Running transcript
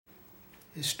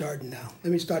It's starting now.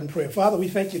 Let me start in prayer. Father, we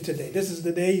thank you today. This is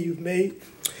the day you've made.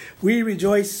 We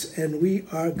rejoice and we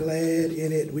are glad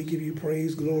in it. We give you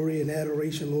praise, glory, and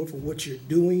adoration, Lord, for what you're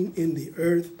doing in the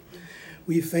earth.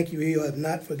 We thank you have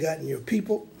not forgotten your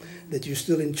people, that you're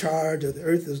still in charge of the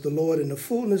earth as the Lord and the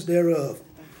fullness thereof.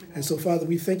 And so, Father,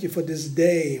 we thank you for this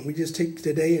day. And we just take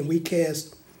today and we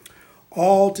cast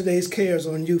all today's cares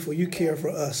on you, for you care for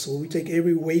us. So we take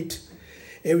every weight,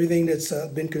 everything that's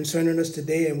been concerning us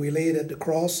today, and we lay it at the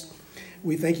cross.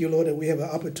 We thank you, Lord, that we have an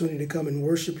opportunity to come and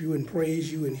worship you and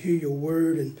praise you and hear your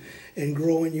word and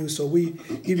grow in you. So we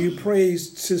give you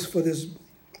praise, sis, for this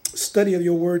study of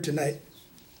your word tonight.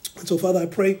 And so, Father, I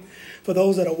pray for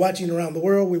those that are watching around the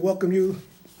world. We welcome you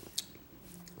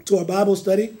to our Bible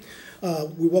study.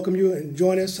 We welcome you and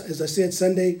join us, as I said,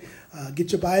 Sunday.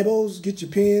 Get your Bibles, get your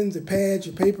pens and pads,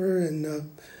 your paper and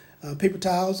paper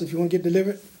towels if you want to get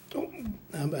delivered.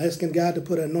 I'm asking God to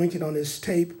put an anointing on this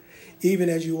tape, even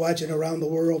as you watch it around the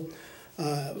world.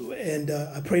 And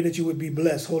I pray that you would be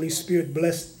blessed. Holy Spirit,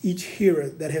 bless each hearer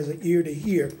that has an ear to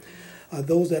hear.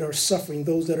 Those that are suffering,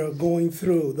 those that are going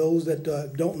through, those that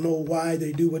don't know why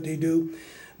they do what they do.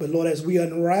 But Lord, as we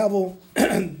unravel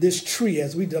this tree,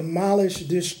 as we demolish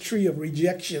this tree of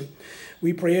rejection,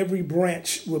 we pray every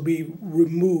branch will be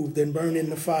removed and burned in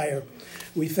the fire.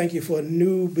 We thank you for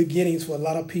new beginnings for a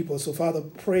lot of people. So, Father,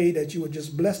 pray that you would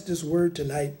just bless this word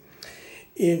tonight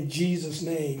in Jesus'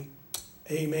 name.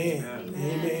 Amen. Amen.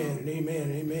 Amen.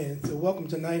 Amen. Amen. So welcome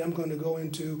tonight. I'm going to go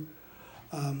into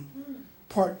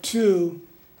part 2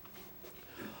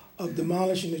 of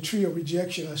demolishing the tree of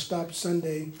rejection. I stopped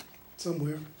Sunday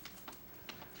somewhere.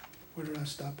 Where did I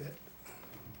stop at?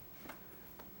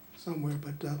 Somewhere.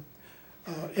 But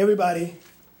everybody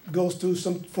goes through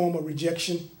some form of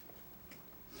rejection,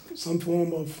 some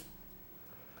form of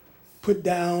put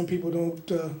down. People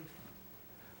don't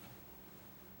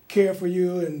care for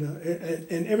you,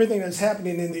 and everything that's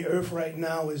happening in the earth right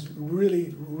now is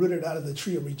really rooted out of the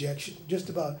tree of rejection. Just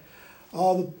about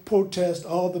all the protests,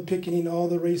 all the picketing, all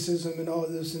the racism, and all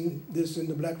this and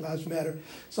the Black Lives Matter.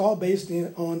 It's all based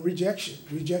on rejection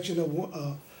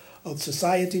of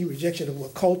society, rejection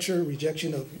of culture,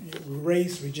 rejection of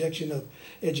race, rejection of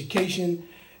education.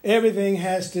 Everything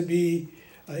has to be.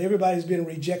 Everybody's been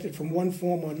rejected from one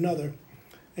form or another,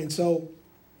 and so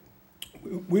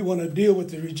we want to deal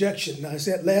with the rejection. Now, I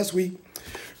said last week,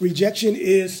 rejection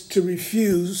is to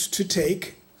refuse to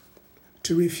take,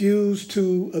 to refuse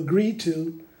to agree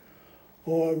to,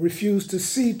 or refuse to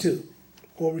see to,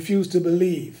 or refuse to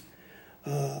believe.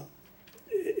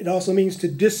 It also means to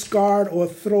discard or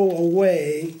throw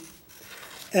away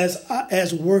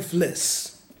as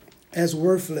worthless, as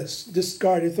worthless.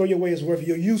 Discard and throw your away as worthless.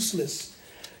 You're useless.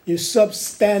 You're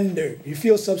substandard. You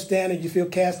feel substandard. You feel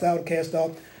cast out, cast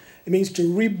off. It means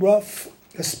to rebuff,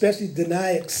 especially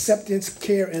deny acceptance,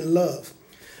 care, and love.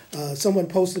 Someone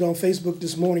posted on Facebook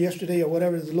this morning, yesterday, or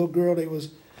whatever, there's a little girl,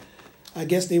 I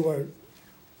guess they were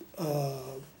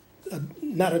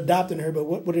not adopting her, but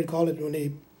what do they call it when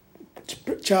they,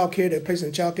 child care, they're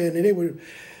placing child care, and they were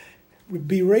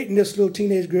berating this little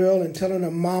teenage girl and telling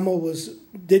her mama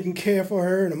didn't care for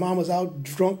her, and the mama was out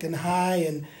drunk and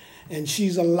high, and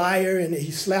she's a liar, and he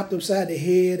slapped upside the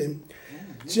head, and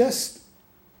just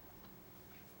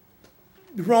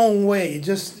the wrong way.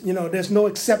 Just, there's no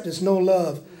acceptance, no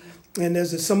love. And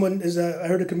I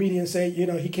heard a comedian say,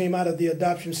 he came out of the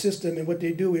adoption system, and what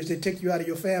they do is they take you out of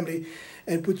your family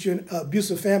and put you in an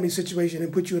abusive family situation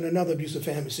and put you in another abusive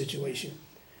family situation.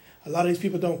 A lot of these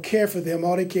people don't care for them.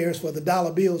 All they care is for the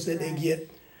dollar bills that they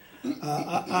get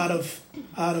out of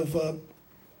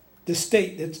the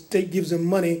state. The state gives them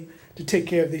money to take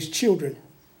care of these children.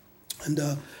 And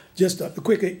just a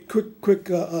quick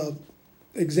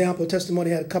example,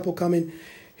 testimony. I had a couple come in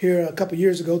here a couple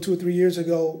years ago, 2 or 3 years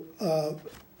ago,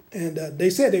 and they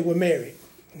said they were married.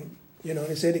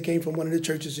 They said they came from one of the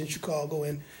churches in Chicago,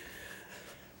 and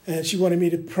she wanted me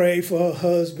to pray for her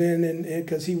husband, and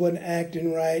because he wasn't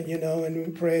acting right, and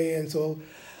we pray. And so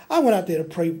I went out there to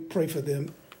pray for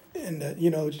them, and she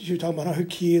was talking about her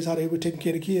kids, how they were taking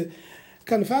care of the kids.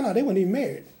 Kind of found out they weren't even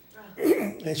married,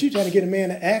 and she tried to get a man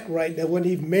to act right that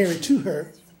wasn't even married to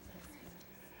her.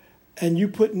 And you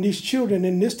putting these children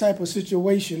in this type of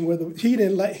situation where he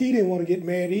didn't want to get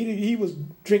married. He was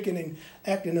drinking and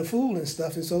acting a fool and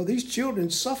stuff. And so these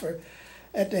children suffer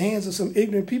at the hands of some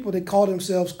ignorant people that call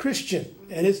themselves Christian.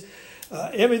 And it's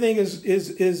everything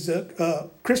is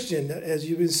Christian. As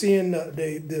you've been seeing,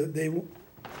 they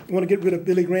want to get rid of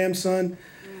Billy Graham's son.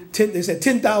 They said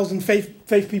 10,000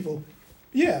 faith people.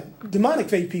 Yeah, demonic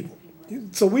faith people.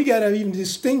 So we got to even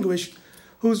distinguish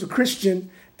who's a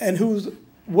Christian and who's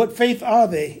what faith are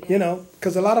they? You know,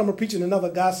 because a lot of them are preaching another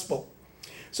gospel.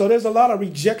 So there's a lot of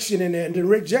rejection in there. And the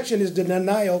rejection is the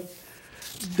denial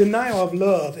of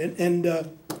love. And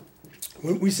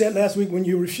when we said last week, when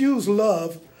you refuse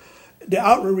love, the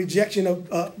outward rejection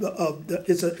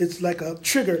it's like a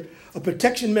trigger, a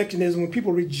protection mechanism. When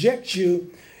people reject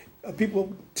you,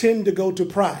 people tend to go to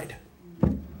pride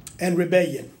and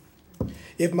rebellion.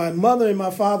 If my mother and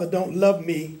my father don't love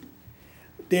me,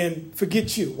 then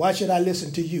forget you. Why should I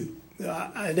listen to you?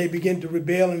 And they begin to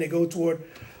rebel and they go toward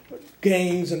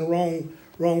gangs and the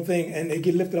wrong thing, and they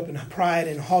get lifted up in pride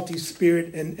and haughty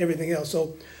spirit and everything else.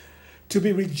 So to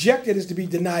be rejected is to be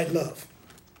denied love.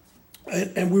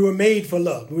 And we were made for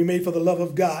love. We were made for the love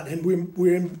of God. And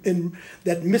we're in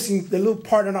that missing, the little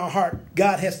part in our heart.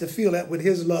 God has to fill that with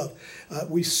his love.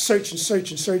 We search and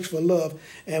search and search for love.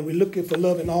 And we're looking for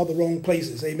love in all the wrong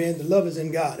places. Amen. The love is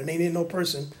in God. And ain't in no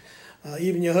person.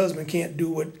 Even your husband can't do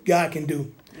what God can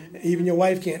do. Even your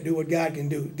wife can't do what God can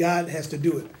do. God has to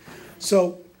do it.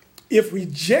 So if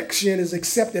rejection is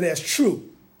accepted as true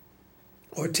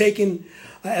or taken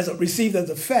received as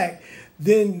a fact,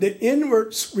 then the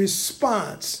inward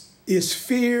response is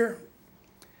fear,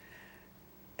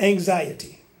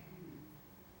 anxiety.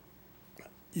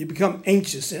 You become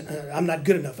anxious. I'm not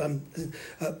good enough. I'm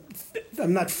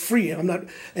not free. I'm not.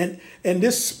 And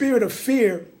this spirit of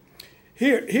fear,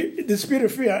 the spirit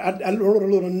of fear. I wrote a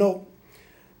little note.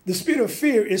 The spirit of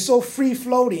fear is so free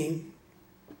floating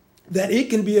that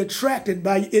it can be attracted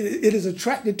by. It is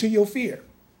attracted to your fear.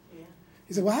 Yeah.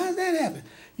 He said, "Well, how does that happen?"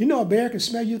 You know, a bear can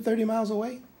smell you 30 miles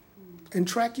away and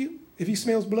track you if he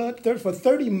smells blood for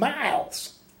 30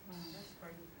 miles.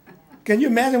 Can you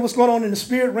imagine what's going on in the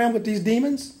spirit realm with these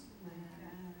demons?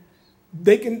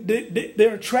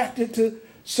 They're attracted to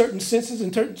certain senses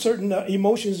and certain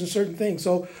emotions and certain things.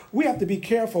 So we have to be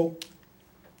careful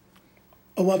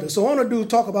of what this. So what I want to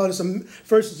talk about is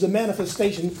first is the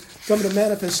manifestation, some of the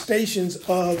manifestations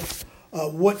of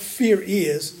what fear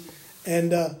is,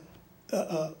 and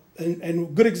a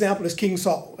good example is King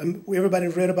Saul. And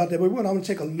everybody's read about that. But I want to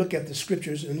take a look at the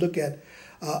scriptures and look at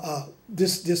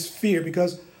this fear,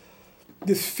 because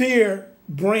this fear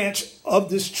branch of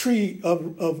this tree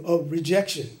of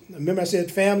rejection. Remember I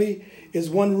said family is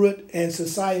one root and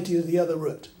society is the other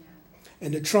root.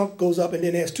 And the trunk goes up and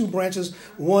then it has two branches.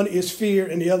 One is fear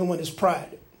and the other one is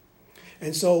pride.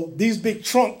 And so these big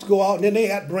trunks go out and then they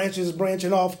have branches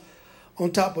branching off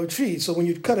on top of a tree. So when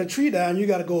you cut a tree down, you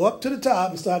got to go up to the top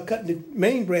and start cutting the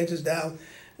main branches down,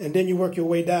 and then you work your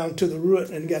way down to the root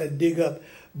and got to dig up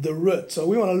the root. So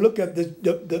we want to look at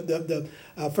the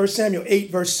 1 Samuel 8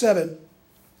 verse 7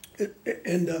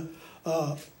 in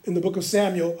the book of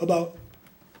Samuel about.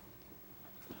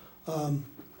 I'm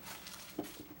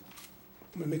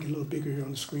going to make it a little bigger here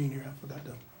on the screen here. I forgot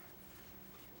to.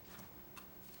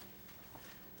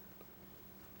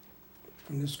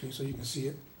 From this screen so you can see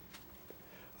it.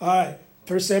 All right,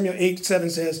 1 Samuel 8:7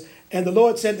 says, "And the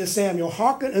Lord said to Samuel,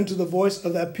 hearken unto the voice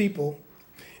of that people,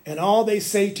 and all they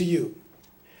say to you.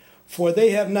 For they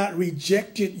have not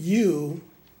rejected you,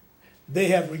 they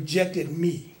have rejected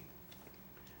me,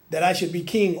 that I should be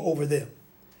king over them."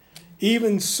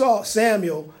 Even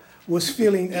Samuel was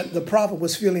feeling, that the prophet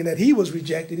was feeling that he was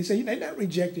rejected. He said, they're not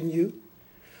rejecting you.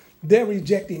 They're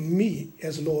rejecting me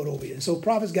as Lord over you. And so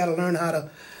prophets got to learn how to...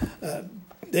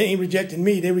 They ain't rejecting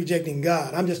me, they're rejecting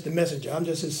God. I'm just the messenger. I'm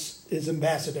just his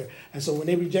ambassador. And so when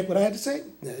they reject what I had to say,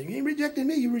 no, you ain't rejecting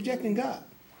me, you're rejecting God.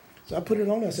 So I put it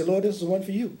on there. I said, Lord, this is the one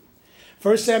for you.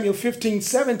 1 Samuel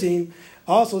 15:17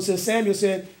 also says, Samuel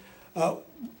said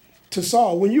to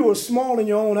Saul, when you were small in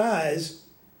your own eyes,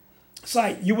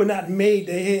 sight, you were not made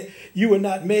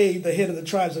the head of the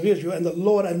tribes of Israel, and the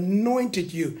Lord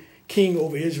anointed you king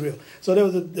over Israel. So there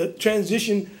was the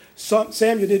transition.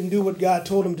 Samuel didn't do what God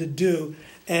told him to do,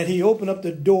 and he opened up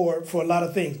the door for a lot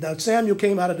of things. Now Samuel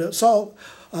came out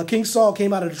of King Saul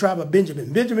came out of the tribe of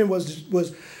Benjamin. Benjamin was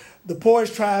the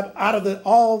poorest tribe out of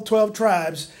all 12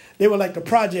 tribes. They were like the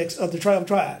projects of the 12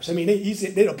 tribes. I mean, he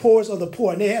said they're the poorest of the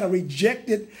poor, and they had a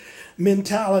rejected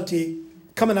mentality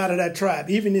coming out of that tribe.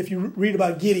 Even if you read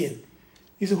about Gideon,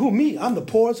 he said, "Who, me? I'm the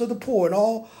poorest of the poor in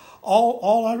all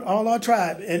our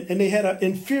tribe." And they had an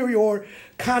inferior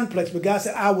complex. But God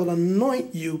said, "I will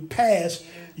anoint you past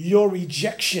your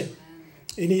rejection."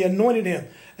 And he anointed him.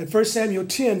 And 1 Samuel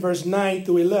 10, verse 9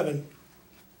 through 11.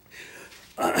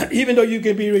 Even though you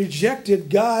can be rejected,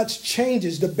 God's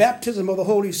changes, the baptism of the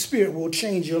Holy Spirit will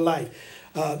change your life.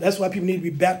 That's why people need to be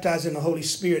baptized in the Holy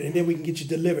Spirit, and then we can get you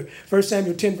delivered. 1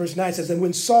 Samuel 10, verse 9 says, "And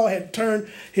when Saul had turned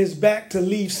his back to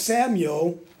leave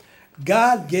Samuel,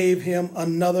 God gave him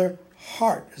another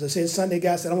heart." As I said Sunday,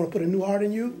 God said, "I want to put a new heart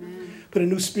in you, put a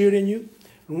new spirit in you."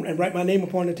 and write my name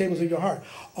upon the tables of your heart.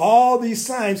 All these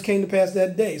signs came to pass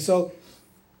that day. So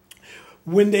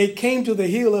when they came to the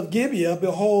hill of Gibeah,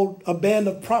 behold, a band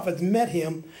of prophets met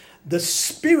him. The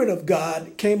Spirit of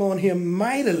God came on him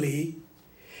mightily,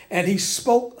 and he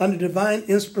spoke under divine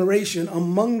inspiration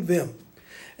among them.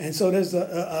 And so there's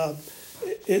a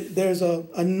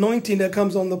anointing that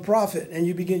comes on the prophet, and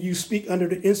you speak under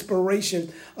the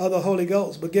inspiration of the Holy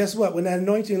Ghost. But guess what? When that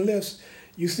anointing lifts,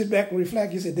 you sit back and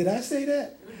reflect. You say, "Did I say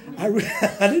that? I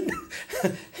didn't."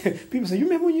 People say, "You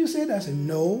remember when you said that?" I said,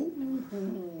 "No."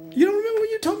 "You don't remember when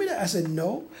you told me that?" I said,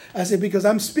 "No." I said, "Because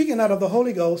I'm speaking out of the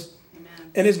Holy Ghost,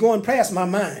 and it's going past my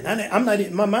mind.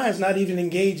 My mind's not even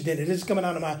engaged in it. It's coming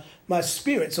out of my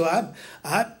spirit. So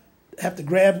I have to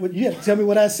grab what you have to tell me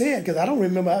what I said, because I don't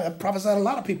remember. I prophesied a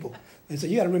lot of people. And so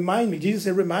you got to remind me. Jesus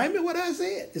said, "Remind me what I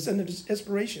said." It's under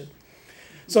inspiration.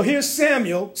 So here's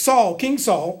Saul, King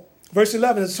Saul, verse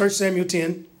 11 is 1 Samuel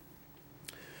 10.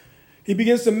 He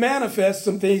begins to manifest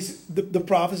some things, the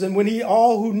prophets. And when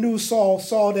all who knew Saul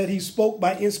saw that he spoke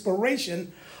by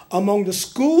inspiration among the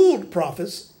schooled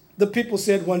prophets, the people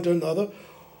said one to another,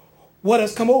 "What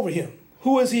has come over him?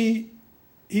 Who is he?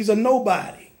 He's a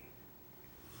nobody."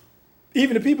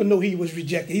 Even the people know he was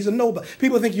rejected. He's a nobody.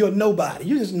 People think you're a nobody.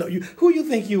 You just know who you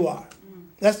think you are.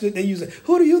 That's what they use.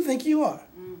 Who do you think you are?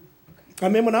 I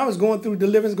remember when I was going through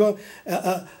deliverance,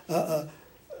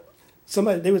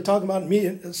 somebody, they were talking about me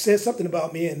and said something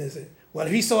about me, and they said, "Well,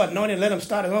 if he's so anointed, let him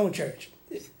start his own church."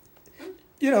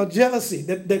 Jealousy.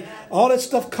 All that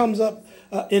stuff comes up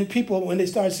in people when they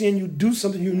start seeing you do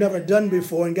something you've never done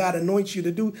before, and God anoints you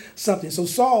to do something. So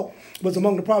Saul was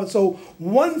among the prophets. So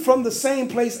one from the same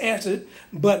place answered,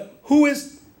 "But who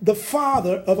is the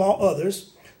father of all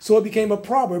others?" So it became a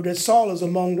proverb that Saul is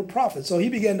among the prophets. So he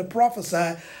began to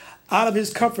prophesy out of his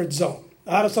comfort zone,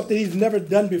 out of something he's never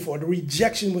done before. The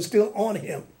rejection was still on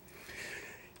him.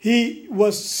 He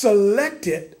was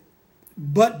selected,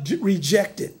 but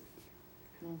rejected.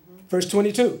 Verse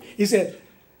 22, he said,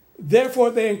 "Therefore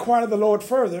they inquired of the Lord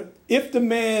further, if the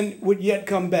man would yet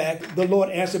come back. The Lord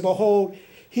answered, Behold,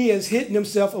 he has hidden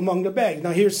himself among the bags."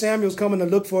 Now here Samuel's coming to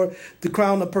look for the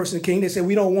crown of person king. They said,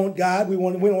 "We don't want God. We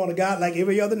don't want a God like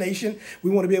every other nation.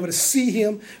 We want to be able to see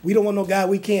him. We don't want no God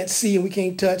we can't see and we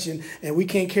can't touch and we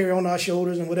can't carry on our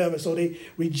shoulders and whatever." So they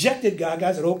rejected God.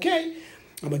 God said, "Okay,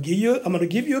 I'm going to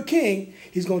give you a king.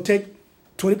 He's going to take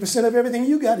 20% of everything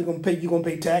you got. You're going to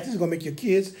pay taxes. You're going to make your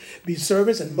kids be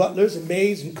servants and butlers and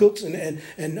maids and cooks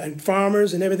and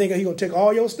farmers and everything. He's going to take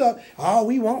all your stuff. All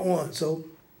we want one." So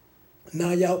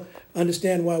now y'all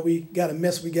understand why we got a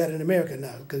mess we got in America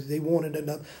now, because they wanted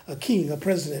a king, a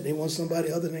president. They want somebody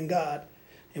other than God,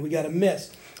 and we got a mess.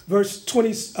 Verse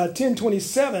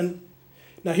 10:27.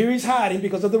 Now here he's hiding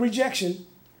because of the rejection.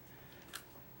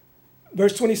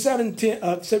 Verse 27,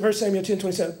 1 Samuel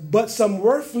 10:27. "But some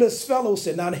worthless fellow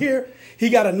said," now here he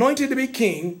got anointed to be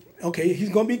king. Okay, he's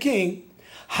going to be king.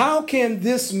 "How can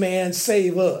this man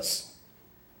save us?"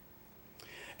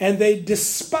 And they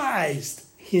despised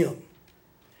him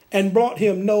and brought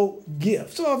him no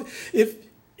gift. So if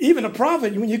even a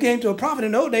prophet, when you came to a prophet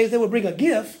in those days, they would bring a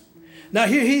gift. Now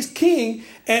here he's king,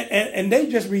 and they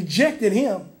just rejected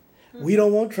him. "We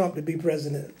don't want Trump to be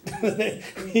president."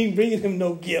 He ain't bringing him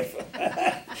no gift.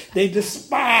 They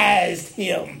despised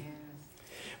him.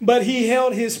 "But he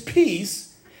held his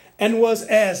peace and was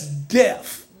as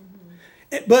deaf."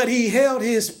 But he held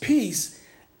his peace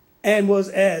and was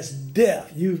as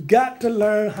deaf. You've got to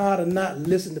learn how to not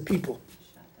listen to people.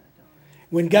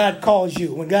 When God calls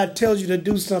you, when God tells you to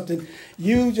do something,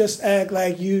 you just act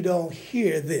like you don't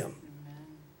hear them.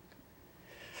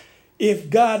 If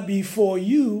God be for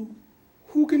you,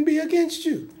 who can be against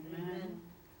you? Amen.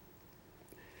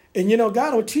 And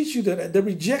God will teach you the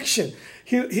rejection.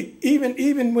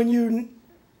 Even when you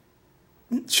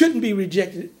shouldn't be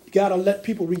rejected, God will let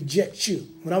people reject you.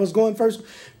 When I was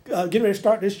getting ready to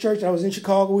start this church, I was in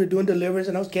Chicago. We were doing deliverance,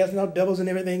 and I was casting out devils and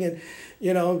everything, and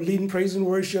leading praise and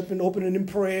worship and opening in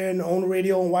prayer and on the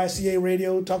radio, on YCA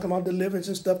radio, talking about deliverance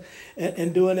and stuff,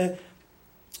 and doing that.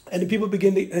 And the people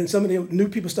and some of the new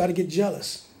people started to get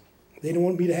jealous. They didn't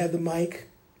want me to have the mic.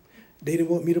 They didn't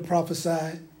want me to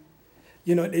prophesy.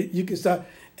 You can start.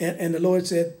 And the Lord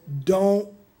said, "Don't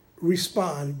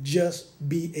respond. Just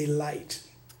be a light."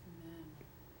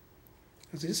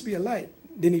 I said, "Just be a light."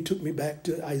 Then he took me back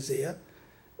to Isaiah,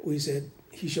 where he said,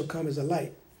 "He shall come as a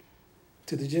light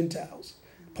to the Gentiles."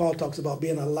 Paul talks about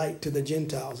being a light to the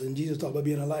Gentiles, and Jesus talks about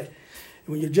being a light.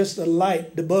 And when you're just a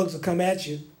light, the bugs will come at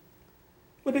you.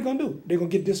 What are they going to do? They're going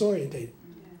to get disorientated.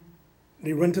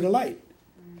 They run to the light.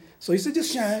 So he said,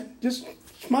 "Just shine. Just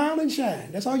smile and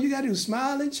shine. That's all you got to do.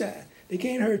 Smile and shine. They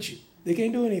can't hurt you." They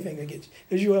can't do anything against you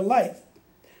because you're a light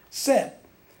set.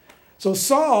 So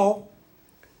Saul,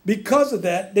 because of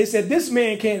that, they said, this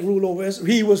man can't rule over us.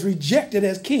 He was rejected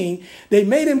as king. They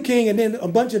made him king, and then a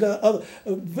bunch of the other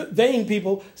vain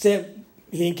people said,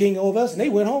 he ain't king over us, and they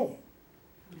went home.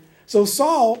 So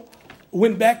Saul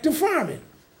went back to farming.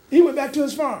 He went back to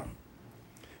his farm.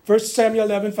 1 Samuel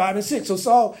 11, 5 and 6. So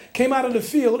Saul came out of the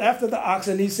field after the ox,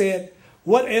 and he said,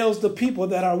 what ails the people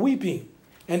that are weeping?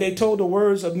 And they told the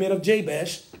words of men of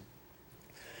Jabesh.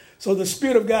 So the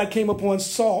Spirit of God came upon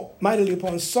Saul, mightily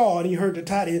upon Saul, and he heard the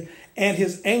tidings, and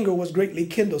his anger was greatly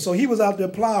kindled. So he was out there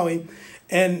plowing,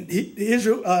 and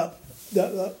Israel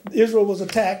was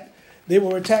attacked. They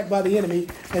were attacked by the enemy,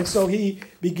 and so he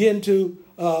began to,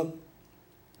 the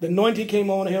anointing came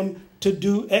on him to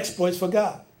do exploits for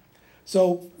God.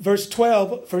 So verse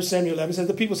 12, 1 Samuel 11 says,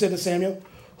 the people said to Samuel,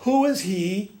 who is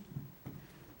he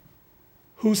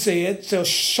who said, shall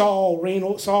Saul reign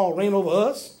over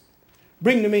us?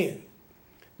 Bring them in,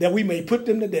 that we may put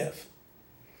them to death.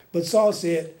 But Saul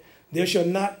said, there shall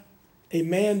not a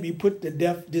man be put to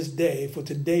death this day, for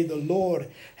today the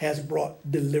Lord has brought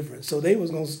deliverance. So they were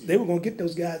going to get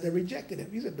those guys that rejected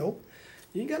him. He said, nope,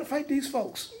 you ain't got to fight these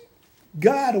folks.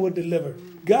 God will deliver.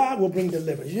 God will bring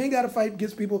deliverance. You ain't got to fight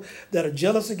against people that are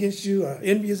jealous against you or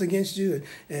envious against you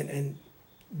and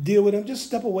deal with them. Just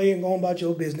step away and go on about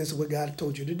your business of what God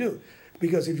told you to do.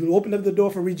 Because if you open up the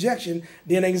door for rejection,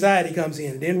 then anxiety comes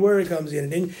in, then worry comes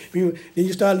in, and then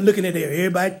you start looking at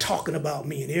everybody talking about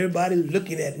me, and everybody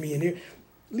looking at me, and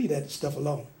leave that stuff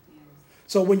alone.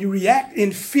 So when you react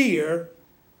in fear,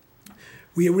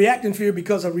 we react in fear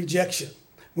because of rejection.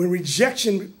 When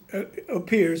rejection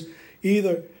appears,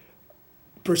 either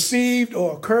perceived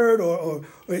or occurred, or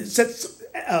it sets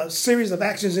a series of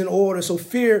actions in order. So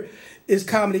fear is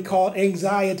commonly called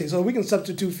anxiety. So we can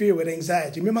substitute fear with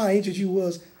anxiety. Remember how anxious you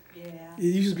was? Yeah. You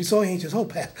used to be so anxious. Oh,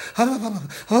 Pastor.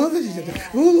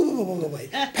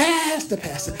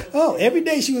 Pastor. Oh, every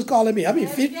day she was calling me. I mean,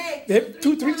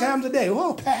 2-3 times a day.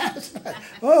 Oh, Pastor.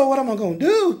 Oh, what am I going to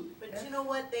do? But you know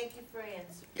what? Thank you for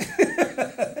answering.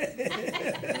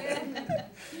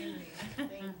 Thank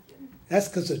you. That's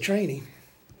because of training.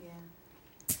 Yeah.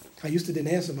 I used to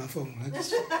didn't answer my phone.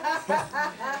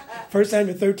 1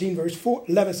 Samuel 13, verse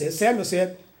 11 says, Samuel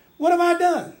said, what have I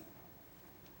done?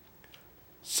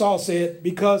 Saul said,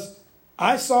 because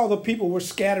I saw the people were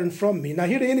scattering from me. Now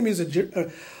here the enemy is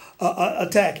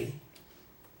attacking.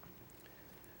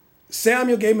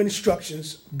 Samuel gave him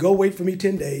instructions. Go wait for me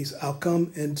 10 days. I'll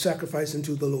come and sacrifice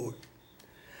unto the Lord.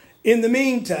 In the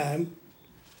meantime,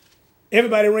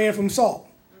 everybody ran from Saul.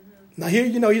 Now here,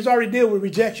 he's already dealt with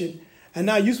rejection. And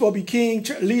now you're supposed to be king,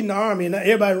 leading the army, and now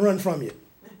everybody run from you.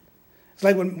 It's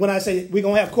like when I say we're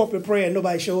going to have corporate prayer and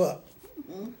nobody show up.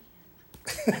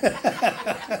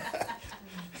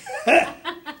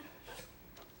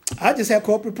 I just have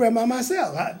corporate prayer by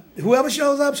myself. Whoever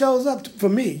shows up for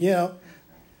me,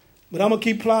 But I'm going to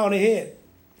keep plowing ahead.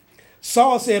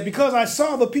 Saul said, because I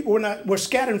saw the people were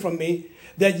scattering from me,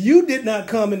 that you did not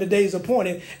come in the days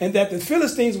appointed, and that the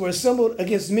Philistines were assembled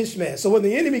against Michmash. So when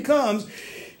the enemy comes,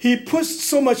 he puts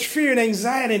so much fear and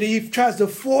anxiety that he tries to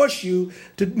force you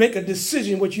to make a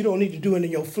decision what you don't need to do in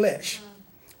your flesh.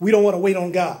 We don't want to wait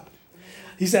on God.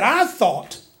 He said, I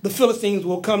thought the Philistines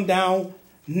will come down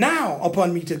now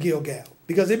upon me to Gilgal.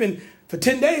 Because for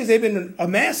 10 days, they've been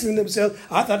amassing themselves.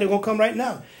 I thought they were going to come right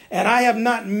now. And I have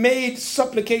not made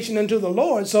supplication unto the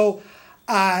Lord, so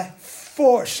I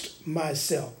forced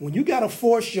myself. When you got to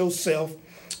force yourself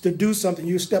to do something,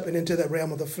 you're stepping into that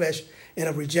realm of the flesh and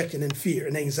of rejection and fear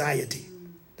and anxiety.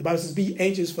 The Bible says, be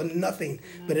anxious for nothing,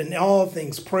 but in all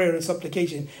things, prayer and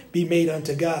supplication be made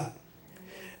unto God.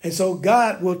 And so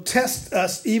God will test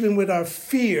us even with our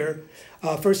fear.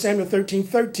 1 Samuel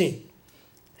 13:13.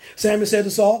 Samuel said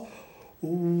to Saul,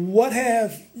 what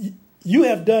you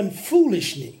have done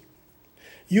foolishly.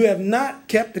 You have not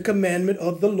kept the commandment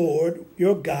of the Lord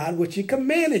your God, which he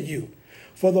commanded you.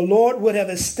 For the Lord would have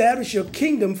established your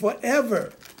kingdom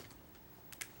forever.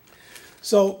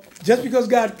 So just because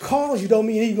God calls you don't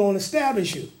mean he's going to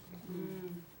establish you.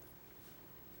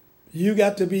 You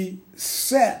got to be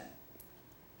set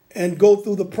and go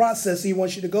through the process he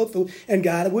wants you to go through, and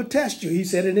God will test you. He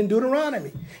said it in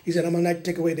Deuteronomy. He said, I'm going to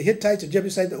take away the Hittites, the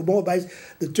Jebusites, the Moabites,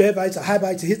 the Jebusites, the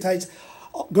Hivites, the Hittites,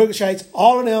 Girgashites,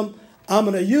 all of them. I'm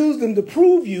going to use them to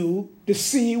prove you to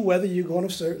see whether you're going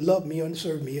to love me or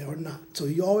serve me or not. So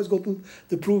you always go through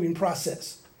the proving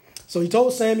process. So he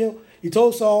told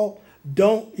Saul,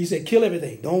 he said, kill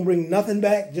everything. Don't bring nothing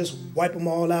back. Just wipe them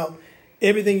all out.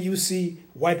 Everything you see,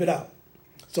 wipe it out.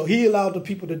 So he allowed the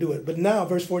people to do it. But now,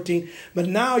 verse 14, but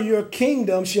now your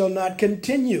kingdom shall not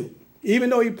continue.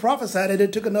 Even though he prophesied that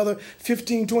it took another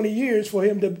 15, 20 years for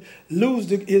him to lose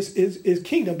his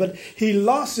kingdom. But he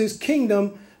lost his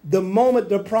kingdom the moment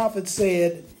the prophet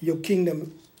said, your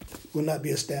kingdom will not be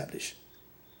established.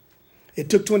 It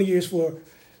took 20 years for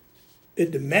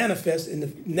it to manifest in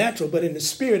the natural, but in the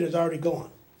spirit it's already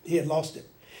gone. He had lost it.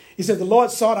 He said, the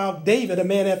Lord sought out David, a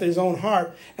man after his own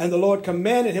heart, and the Lord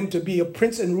commanded him to be a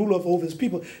prince and ruler over his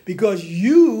people because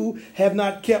you have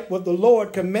not kept what the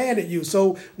Lord commanded you.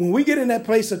 So when we get in that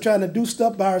place of trying to do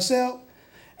stuff by ourselves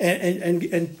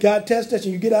and God tests us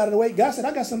and you get out of the way, God said,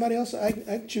 I got somebody else I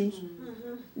can choose.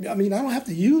 Mm-hmm. I mean, I don't have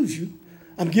to use you.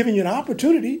 I'm giving you an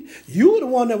opportunity. You were the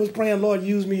one that was praying, Lord,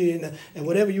 use me, and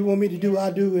whatever you want me to do,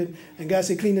 I'll do. And God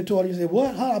said, clean the toilet. You said,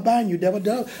 what? How I bind you, devil?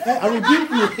 I rebuke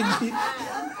you.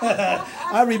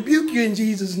 I rebuke you in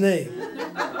Jesus' name.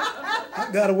 I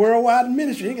got a worldwide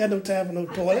ministry. Ain't got no time for no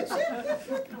toilets.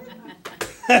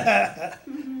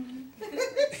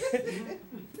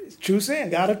 It's true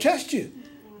saying. God will test you.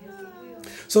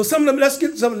 So let's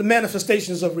get some of the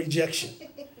manifestations of rejection.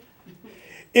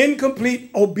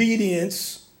 Incomplete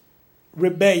obedience,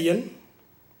 rebellion,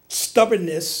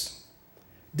 stubbornness,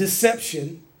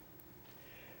 deception,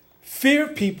 fear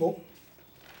of people,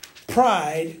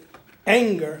 pride,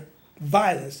 anger,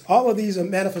 violence. All of these are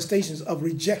manifestations of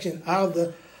rejection out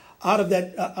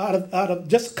of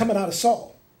just coming out of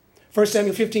Saul. 1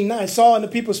 Samuel 15:9. Saul and the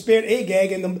people spared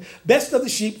Agag and the best of the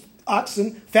sheep,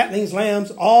 oxen, fatlings,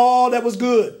 lambs, all that was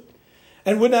good,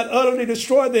 and would not utterly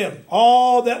destroy them.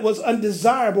 All that was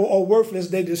undesirable or worthless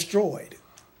they destroyed.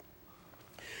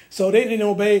 So they didn't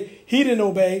obey. He didn't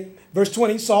obey. Verse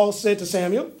 20, Saul said to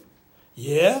Samuel,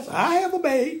 yes, I have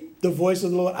obeyed the voice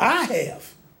of the Lord. I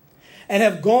have. And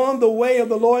have gone the way of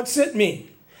the Lord sent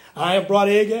me. I have brought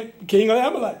Agag, king of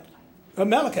Amalek,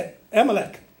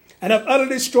 and have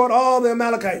utterly destroyed all the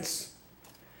Amalekites.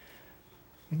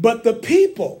 But the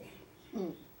people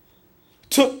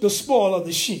took the spoil of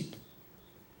the sheep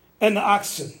and the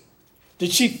oxen, the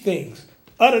chief things,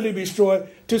 utterly destroyed,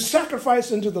 to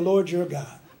sacrifice unto the Lord your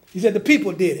God. He said the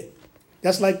people did it.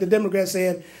 That's like the Democrats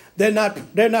saying they're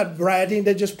not rioting,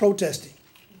 they're just protesting.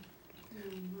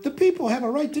 The people have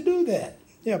a right to do that.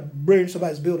 Yeah, bring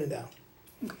somebody's building down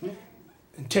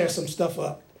and tear some stuff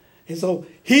up. And so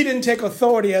he didn't take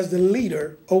authority as the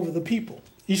leader over the people.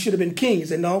 He should have been king. He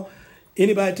said, no,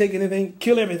 anybody take anything,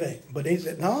 kill everything. But they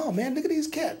said, no, man, look at this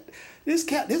cat.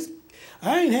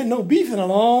 I ain't had no beef in a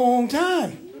long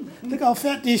time. Look how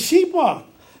fat these sheep are.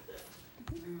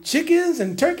 Chickens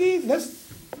and turkeys,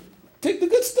 let's take the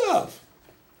good stuff.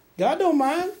 God don't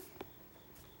mind.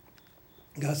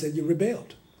 God said, you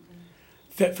rebelled.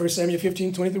 1 Samuel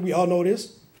 15:23, we all know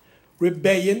this.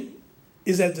 Rebellion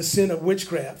is as the sin of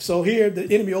witchcraft. So here the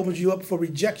enemy opens you up for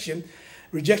rejection.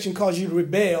 Rejection causes you to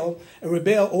rebel, and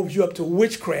rebel opens you up to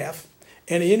witchcraft.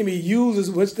 And the enemy uses,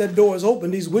 once that door is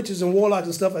open, these witches and warlocks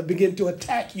and stuff begin to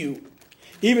attack you.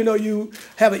 Even though you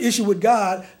have an issue with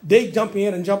God, they jump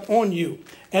in and jump on you.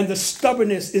 And the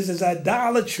stubbornness is as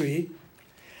idolatry,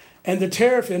 and the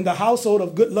teraphim, the household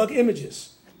of good luck images.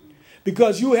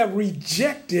 Because you have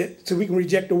rejected, so we can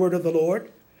reject the word of the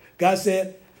Lord. God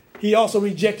said he also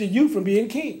rejected you from being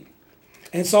king.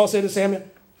 And Saul said to Samuel,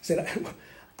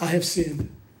 I have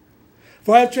sinned.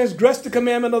 For I have transgressed the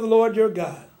commandment of the Lord your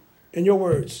God and your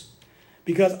words,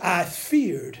 because I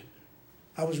feared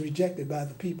I was rejected by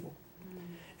the people.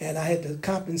 And I had to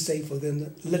compensate for them,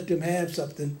 to let them have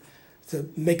something to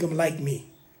make them like me,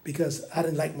 because I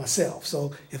didn't like myself.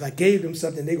 So if I gave them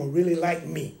something, they're going to really like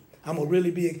me. I'm going to really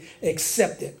be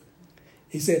accepted.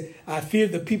 He said, I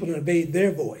feared the people and obeyed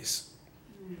their voice.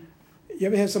 You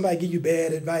ever have somebody give you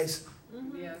bad advice?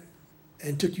 Yes.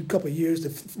 And it took you a couple of years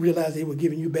to realize they were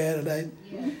giving you bad advice?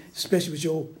 Yes. Especially with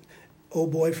your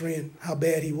old boyfriend, how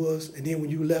bad he was. And then when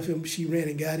you left him, she ran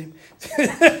and got him.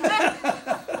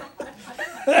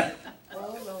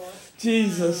 Oh, Lord.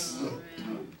 Jesus.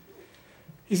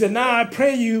 He said, now I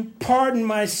pray you, pardon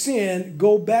my sin,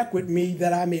 go back with me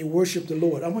that I may worship the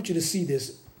Lord. I want you to see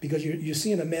this because you're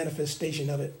seeing a manifestation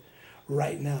of it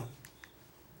right now.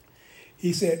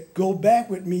 He said, go back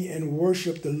with me and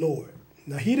worship the Lord.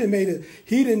 Now he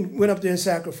didn't went up there and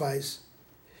sacrifice.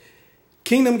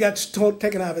 Kingdom got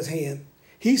taken out of his hand.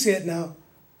 He said, now,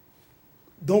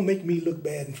 don't make me look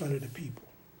bad in front of the people.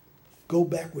 Go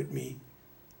back with me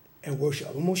and worship.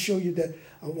 I'm going to show you that.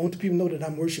 I want the people to know that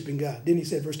I'm worshiping God. Then he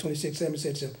said, verse 26, Samuel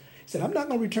said to him, he said, I'm not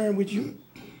going to return with you.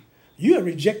 You have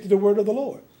rejected the word of the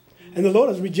Lord. And the Lord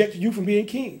has rejected you from being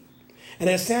king.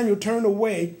 And as Samuel turned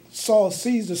away, Saul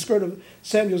seized the skirt of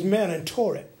Samuel's mantle and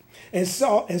tore it. And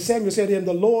Samuel said to him,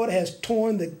 the Lord has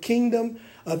torn the kingdom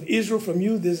of Israel from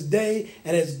you this day,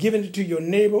 and has given it to your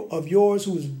neighbor of yours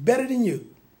who is better than you.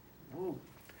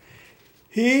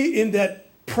 He, in that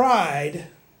pride,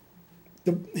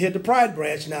 he had the pride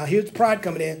branch now. Here's the pride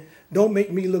coming in. Don't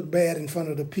make me look bad in front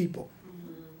of the people.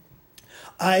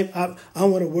 I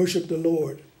want to worship the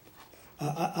Lord.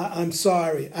 I'm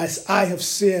sorry. I have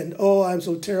sinned. Oh, I'm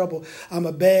so terrible. I'm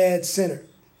a bad sinner.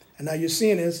 And now you're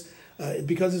seeing this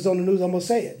because it's on the news. I'm going to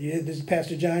say it. This is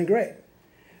Pastor John Gray.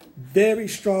 Very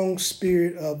strong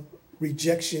spirit of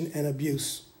rejection and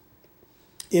abuse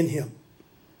in him.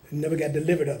 He never got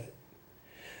delivered of it.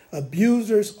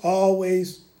 Abusers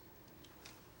always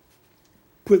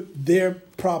put their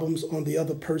problems on the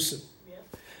other person.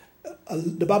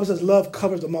 The Bible says love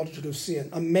covers the multitude of sin.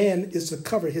 A man is to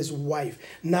cover his wife,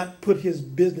 not put his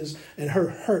business and her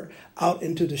hurt out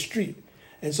into the street.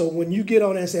 And so when you get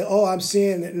on there and say, oh, I'm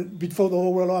sin, and before the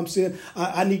whole world, oh, I'm sin,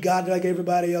 I need God like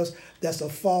everybody else, that's a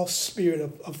false spirit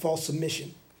of false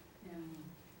submission. Yeah.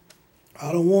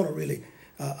 I don't want to really.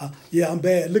 I'm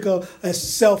bad. Look at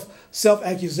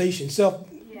self-accusation. He's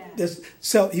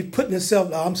putting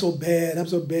himself, I'm so bad,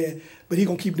 but he's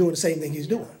going to keep doing the same thing he's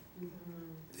doing.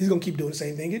 He's going to keep doing the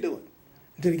same thing he's doing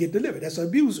until he get delivered. That's an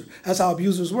abuser. That's how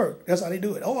abusers work. That's how they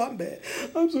do it. Oh, I'm bad.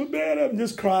 I'm so bad. I'm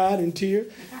just crying in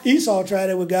tears. Esau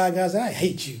tried it with God. God said, I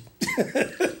hate you.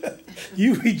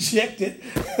 You rejected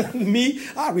me.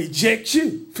 I reject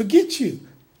you. Forget you.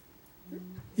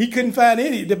 He couldn't find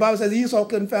any. The Bible says Esau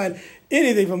couldn't find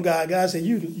anything from God. God said,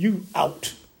 you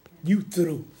out. You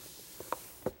through.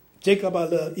 Jacob, I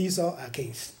love. Esau, I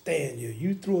can't stand you.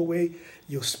 You threw away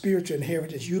your spiritual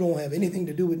inheritance. You don't have anything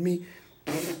to do with me.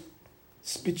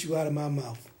 Spit you out of my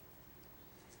mouth.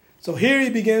 So here he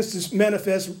begins to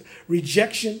manifest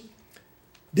rejection.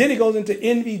 Then he goes into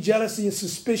envy, jealousy, and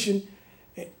suspicion.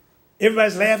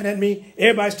 Everybody's laughing at me.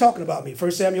 Everybody's talking about me.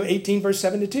 1 Samuel 18, verse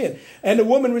 7 to 10. And the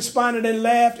woman responded and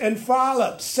laughed and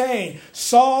frolicked, saying,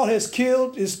 Saul has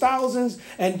killed his thousands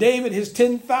and David his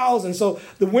 10,000. So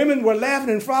the women were laughing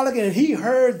and frolicking, and he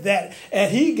heard that.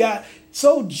 And he got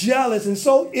so jealous and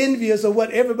so envious of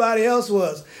what everybody else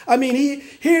was. I mean,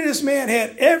 here this man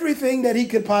had everything that he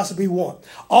could possibly want.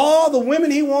 All the women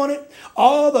he wanted,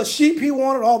 all the sheep he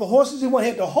wanted, all the horses he wanted, he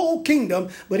had the whole kingdom,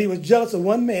 but he was jealous of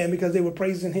one man because they were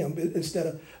praising him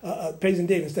instead of praising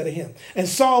David instead of him. And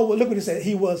Saul, look what he said,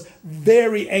 he was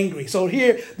very angry. So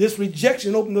here, this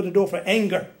rejection opened the door for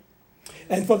anger.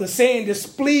 And for the saying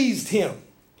displeased him.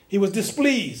 He was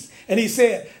displeased. And he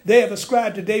said, they have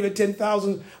ascribed to David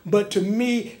 10,000, but to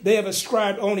me they have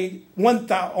ascribed only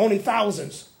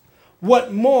thousands.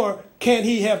 What more can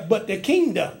he have but the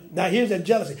kingdom? Now here's that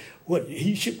jealousy. What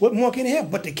more can he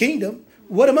have but the kingdom?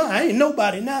 What am I? I ain't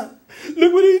nobody now.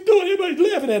 Look what he's doing.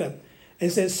 Everybody's laughing at him. And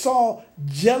it says, Saul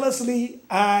jealously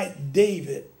eyed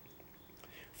David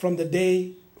from the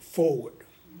day forward.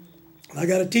 I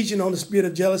got a teaching on the spirit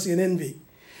of jealousy and envy.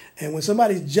 And when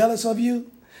somebody's jealous of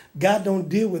you, God don't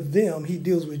deal with them. He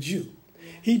deals with you.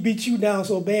 He beats you down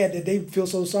so bad that they feel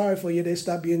so sorry for you, they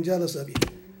stop being jealous of you.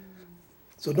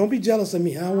 So don't be jealous of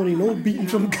me. I don't want any no beating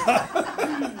from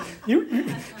God.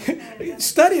 you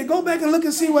study it. Go back and look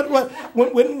and see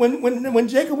when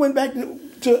Jacob went back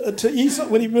to Esau,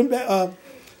 when he went back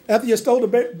after he stole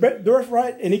the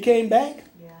birthright, and he came back.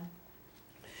 Yeah.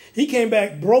 He came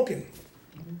back broken.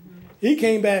 He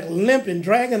came back limping,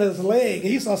 dragging his leg.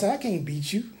 And Esau said, I can't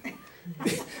beat you.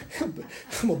 I'm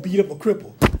going to beat up a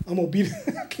cripple.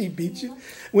 I can't beat you.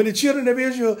 When the children of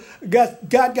Israel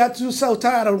got so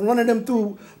tired of running them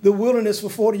through the wilderness for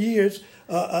 40 years,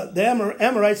 the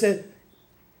Amorites said,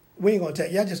 we ain't going to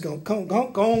attack. Y'all just going to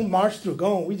go on, march through.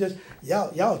 Go on.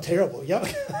 Y'all terrible.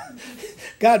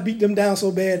 God beat them down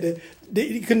so bad that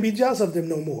he couldn't be jealous of them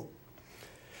no more.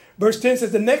 Verse 10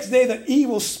 says, the next day the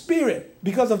evil spirit,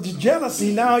 because of the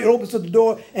jealousy, now it opens up the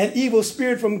door, an evil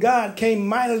spirit from God came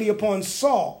mightily upon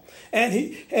Saul. And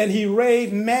he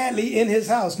raved madly in his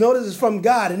house. Notice it's from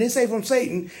God. And they say from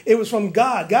Satan, it was from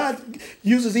God. God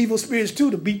uses evil spirits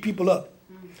too to beat people up.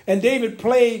 And David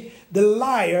played the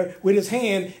lyre with his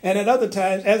hand, and at other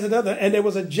times, and there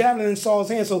was a javelin in Saul's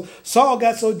hand. So Saul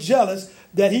got so jealous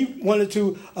that he wanted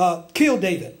to kill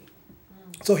David.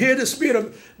 So here the spirit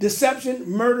of deception,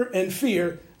 murder, and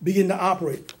fear begin to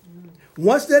operate.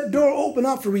 Once that door opened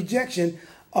up for rejection,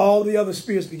 all the other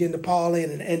spirits begin to pile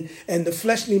in, and the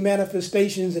fleshly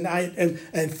manifestations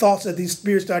and thoughts that these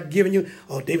spirits start giving you.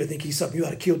 Oh, David think he's something. You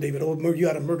ought to kill David. Oh, you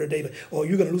ought to murder David. Or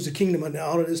you're going to lose the kingdom and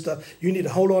all of this stuff. You need to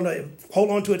hold on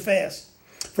to it fast.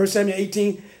 1 Samuel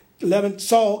 18:11.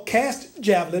 Saul cast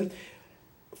javelin,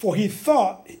 for he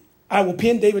thought, I will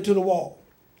pin David to the wall.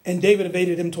 And David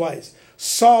evaded him twice.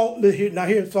 Saul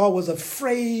was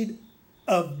afraid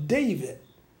of David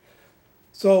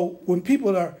So when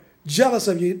people are jealous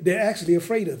of you, they're actually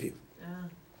afraid of you.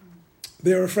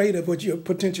 They're afraid of what your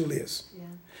potential is. Yeah.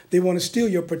 They want to steal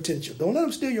your potential. Don't let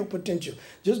them steal your potential.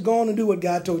 Just go on and do what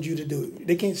God told you to do.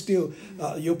 They can't steal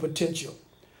your potential.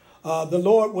 The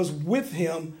Lord was with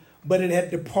him, but it had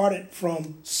departed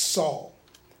from Saul.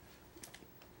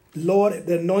 Lord,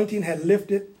 the anointing had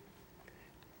lifted,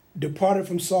 departed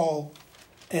from Saul,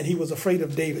 and he was afraid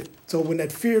of David. So when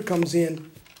that fear comes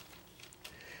in,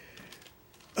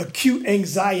 acute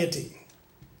anxiety,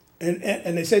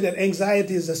 and they say that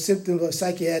anxiety is a symptom of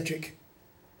psychiatric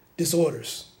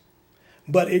disorders,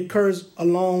 but it occurs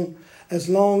as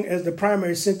long as the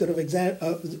primary symptom of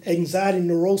anxiety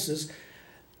neurosis,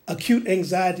 acute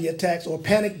anxiety attacks, or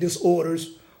panic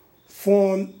disorders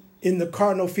form in the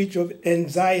cardinal feature of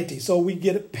anxiety. So we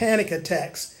get panic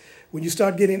attacks. When you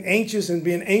start getting anxious and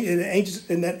being anxious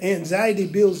and that anxiety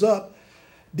builds up,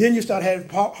 then you start having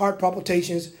heart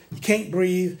palpitations, you can't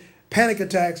breathe, panic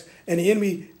attacks, and the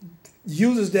enemy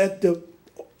uses that to,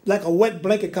 like a wet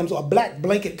blanket comes, or a black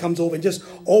blanket comes over and just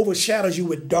overshadows you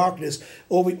with darkness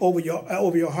over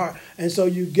your heart. And so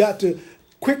you got to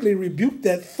quickly rebuke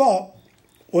that thought,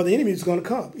 or the enemy is going to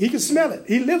come. He can smell it.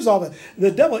 He lives off it.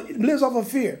 The devil lives off of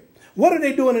fear. What are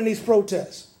they doing in these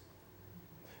protests?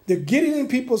 They're getting in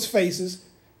people's faces.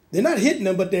 They're not hitting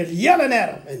them, but they're yelling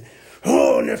at them and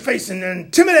in their face and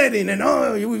intimidating and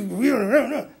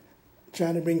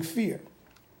trying to bring fear,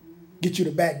 get you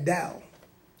to back down.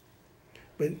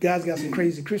 But God's got some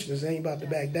crazy Christians that ain't about to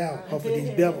back down off of these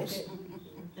devils.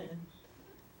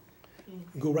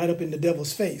 Go right up in the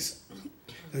devil's face.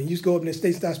 And you just go up and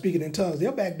they start speaking in tongues,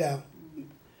 they'll back down.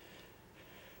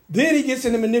 Then he gets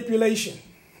into manipulation.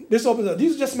 This opens up.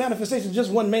 These are just manifestations of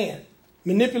just one man.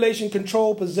 Manipulation,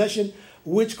 control, possession,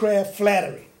 witchcraft,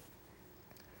 flattery.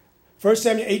 1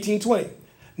 Samuel 18:20.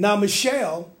 Now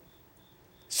Michal,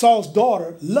 Saul's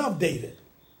daughter, loved David.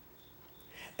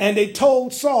 And they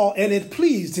told Saul, and it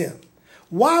pleased him.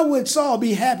 Why would Saul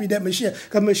be happy that Michal?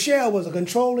 Because Michal was a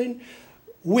controlling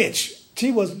witch.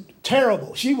 She was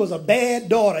terrible. She was a bad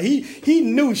daughter. He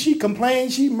knew. She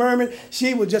complained. She murmured.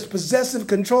 She was just possessive,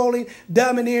 controlling,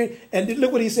 domineering. And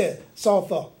look what he said. Saul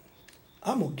thought,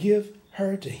 I'm going to give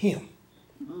her to him.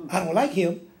 I don't like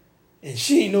him, and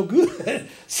she ain't no good.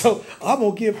 So I'm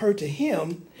going to give her to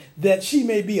him that she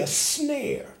may be a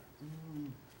snare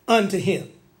unto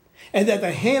him, and that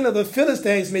the hand of the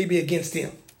Philistines may be against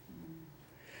him.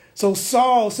 So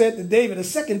Saul said to David a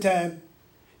second time,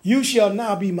 you shall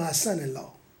now be my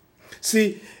son-in-law.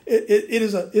 See, it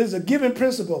is a given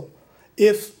principle.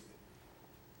 If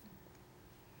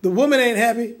the woman ain't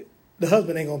happy, the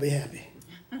husband ain't going to be happy.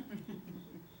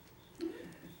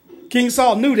 King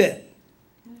Saul knew that.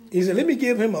 He said, let me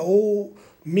give him an old,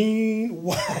 mean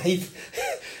wife.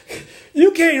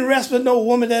 You can't rest with no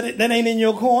woman that ain't in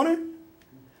your corner.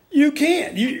 You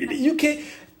can't. You can't.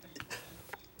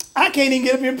 I can't even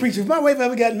get up here and preach. If my wife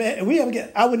ever got mad, I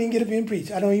wouldn't even get up here and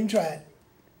preach. I don't even try it.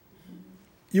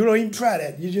 You don't even try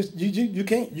that. You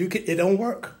can't. It don't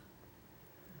work.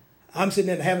 I'm sitting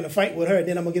there having a fight with her, and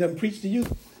then I'm going to get up and preach to you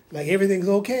like everything's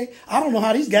okay. I don't know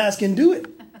how these guys can do it.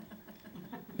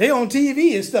 They on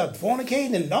TV and stuff,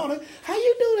 fornicating and all that. How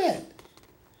you do that?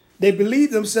 They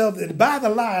believe themselves, that buy the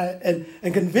lie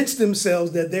and convince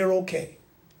themselves that they're okay.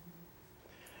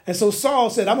 And so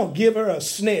Saul said, I'm going to give her a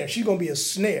snare. She's going to be a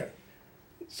snare.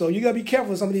 So you got to be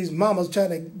careful with some of these mamas trying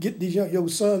to get these your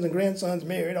sons and grandsons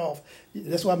married off.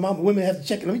 That's why women have to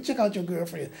check. Let me check out your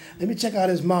girlfriend. Let me check out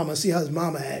his mama, see how his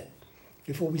mama act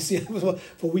before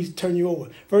we turn you over.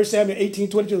 1 Samuel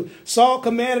 18:22. Saul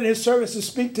commanded his servants to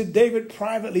speak to David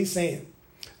privately, saying,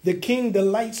 the king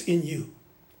delights in you,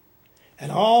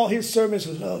 and all his servants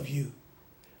love you.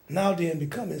 Now then,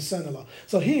 become his son-in-law.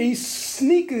 So here he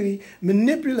sneakily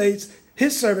manipulates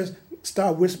his servants,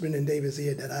 start whispering in David's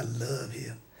ear that I love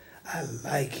him. I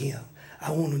like him.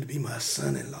 I want him to be my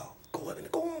son-in-law. Go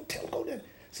on, tell him, go there.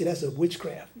 See, that's a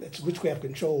witchcraft. That's witchcraft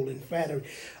control and flattery.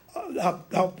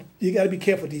 You got to be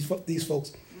careful with these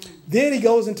folks. Then he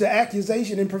goes into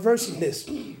accusation and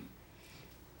perversiveness.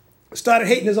 Started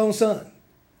hating his own son.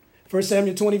 1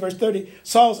 Samuel 20, verse 30,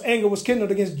 Saul's anger was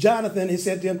kindled against Jonathan. He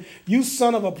said to him, you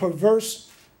son of a perverse,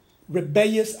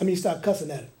 rebellious, start cussing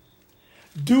at him.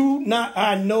 Do not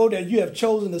I know that you have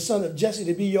chosen the son of Jesse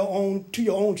to be to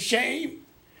your own shame,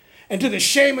 and to the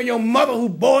shame of your mother who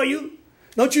bore you?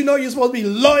 Don't you know you're supposed to be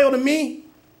loyal to me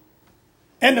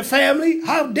and the family?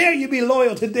 How dare you be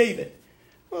loyal to David?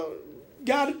 Well,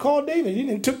 God called David. He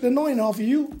didn't took the anointing off of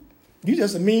you. You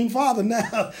just a mean father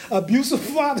now, abusive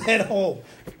father at home.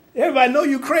 Everybody know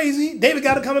you crazy. David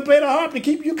got to come and play the harp to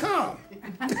keep you calm.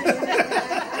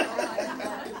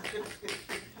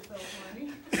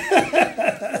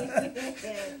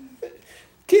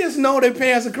 Kids know their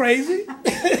parents are crazy.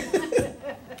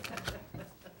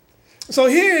 So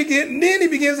here again, then he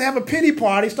begins to have a pity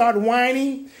party, start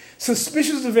whining,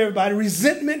 suspicious of everybody,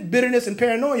 resentment, bitterness, and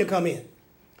paranoia come in.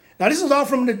 Now this is all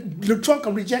from the trunk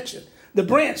of rejection, the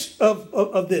branch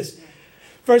of this.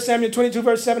 1 Samuel 22,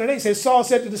 verse 7 and 8 says, Saul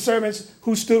said to the servants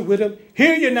who stood with him,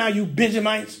 hear ye now, you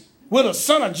Benjamites. Will the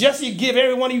son of Jesse give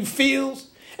every one of you fields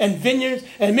and vineyards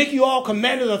and make you all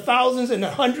commanders of thousands and the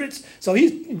hundreds? So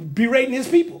he's berating his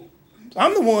people.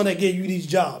 I'm the one that gave you these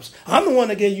jobs. I'm the one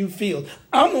that gave you fields.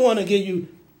 I'm the one that gave you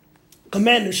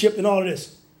commandership and all of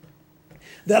this.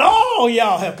 That all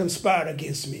y'all have conspired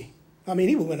against me. I mean,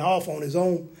 he went off on his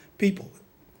own people.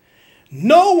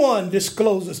 No one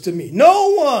discloses to me.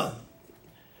 No one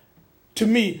to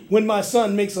me when my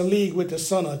son makes a league with the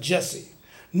son of Jesse.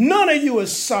 None of you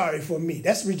is sorry for me.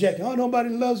 That's rejecting. Oh, nobody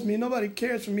loves me. Nobody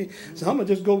cares for me. So I'm going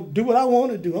to just go do what I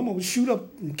want to do. I'm going to shoot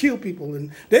up and kill people,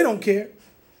 and they don't care.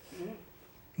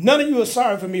 None of you are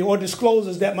sorry for me or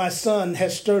discloses that my son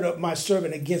has stirred up my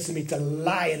servant against me to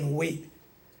lie in wait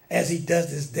as he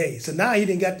does this day. So now he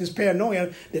didn't got this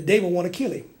paranoia that David want to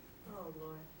kill him. Oh,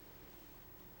 Lord.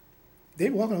 They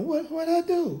walking on, what did I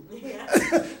do?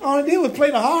 Yeah. All I did was play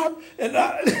the harp, and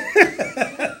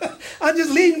I'm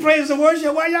just leading praise and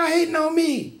worship. Why y'all hating on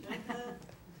me?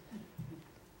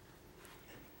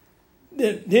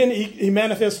 Then he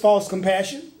manifests false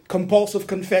compassion, compulsive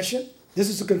confession. This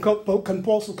is a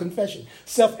compulsive confession,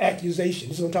 self-accusation.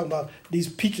 This is what I'm talking about. These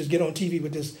preachers get on TV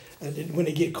with this when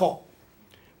they get caught.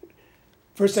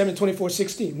 1 Samuel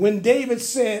 24:16. When David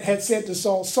had said to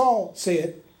Saul, Saul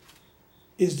said,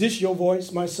 is this your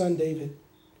voice, my son David?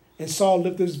 And Saul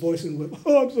lifted his voice and went,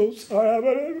 oh, I'm so sorry.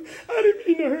 I didn't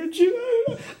mean to hurt you.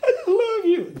 I just love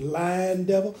you. Lying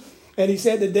devil. And he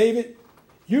said to David,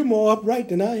 you're more upright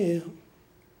than I am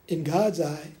in God's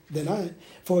eye than I,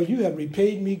 for you have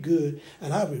repaid me good,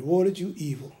 and I rewarded you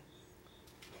evil.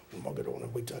 I'm going to go on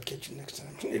and wait till I catch you next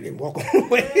time. They didn't walk on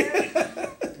away.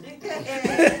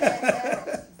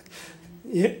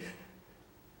 Yeah.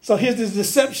 So here's this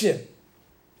deception.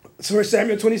 1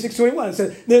 Samuel 26:21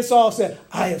 says, then Saul said,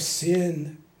 I have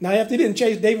sinned. Now after he didn't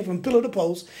chase David from pillar to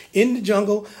post, in the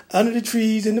jungle, under the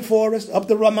trees, in the forest, up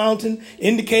the mountain,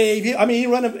 in the cave. He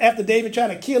running after David, trying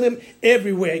to kill him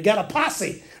everywhere. He got a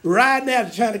posse riding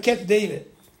after trying to catch David.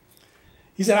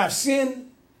 He said, I've sinned.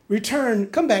 Return.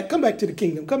 Come back to the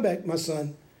kingdom. Come back, my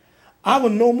son. I will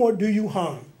no more do you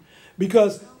harm,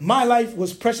 because my life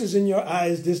was precious in your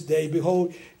eyes this day.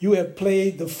 Behold, you have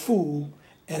played the fool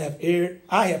and have erred.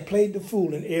 I have played the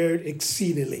fool and erred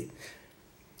exceedingly.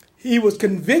 He was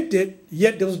convicted,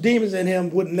 yet those demons in him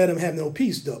wouldn't let him have no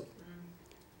peace, though.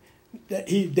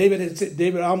 David's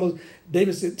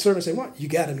servant said, what? You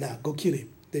got him now. Go kill him.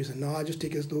 David said, no, I just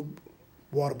take his little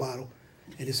water bottle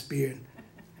and his spear.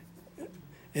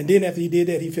 And then after he did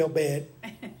that, he felt bad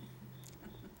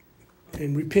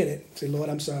and repented. Said, Lord,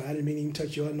 I'm sorry. I didn't mean to even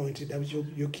touch your anointed. That was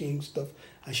your king stuff.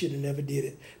 I should have never did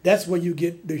it. That's where you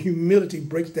get the humility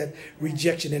breaks that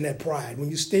rejection and that pride. When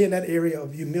you stay in that area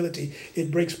of humility,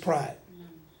 it breaks pride.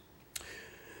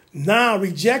 Now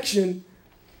rejection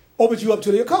opens you up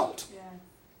to the occult.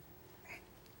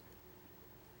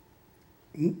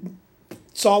 Yeah.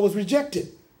 Saul was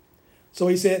rejected. So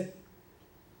he said,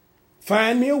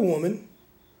 find me a woman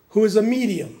who is a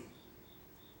medium,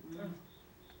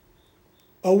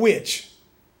 a witch,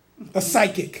 a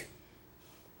psychic,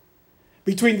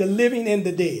 between the living and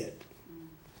the dead.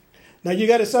 Now you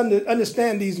got to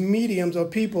understand these mediums are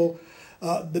people,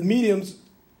 the mediums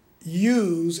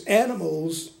use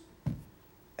animals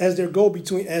as their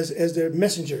go-between, as their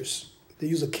messengers. They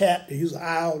use a cat, they use an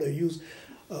owl, they use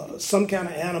some kind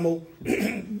of animal,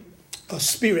 a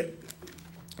spirit,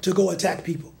 to go attack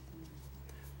people.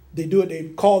 They do it, they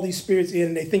call these spirits in,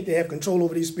 and they think they have control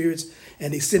over these spirits,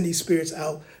 and they send these spirits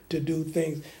out to do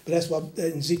things. But that's why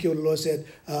in Ezekiel the Lord said,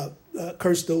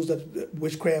 curse those that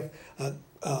witchcraft,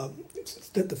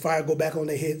 let the fire go back on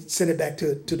their head, send it back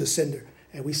to the sender.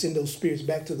 And we send those spirits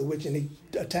back to the witch, and they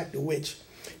attack the witch.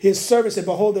 His servant said,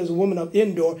 behold, there's a woman of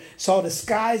Endor, Saul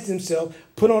disguised himself,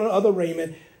 put on other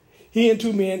raiment. He and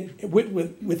two men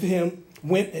with him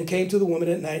went and came to the woman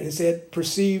at night and said,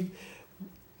 perceive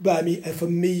by me a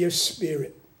familiar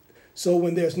spirit. So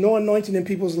when there's no anointing in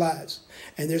people's lives,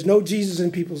 and there's no Jesus in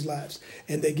people's lives,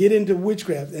 and they get into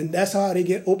witchcraft, and that's how they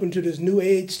get open to this new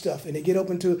age stuff, and they get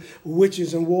open to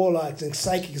witches and warlocks and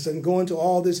psychics and go into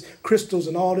all this crystals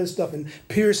and all this stuff and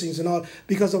piercings and all,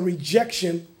 because of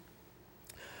rejection,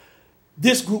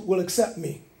 this group will accept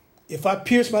me. If I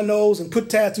pierce my nose and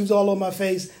put tattoos all on my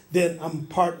face, then I'm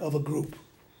part of a group.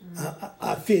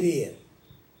 I fit in.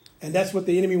 And that's what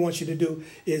the enemy wants you to do,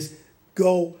 is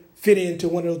go fit into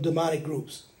one of those demonic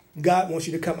groups. God wants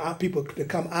you to come out, people to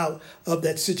come out of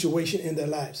that situation in their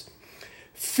lives.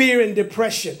 Fear and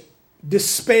depression,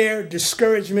 despair,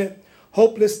 discouragement,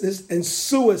 hopelessness, and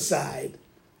suicide.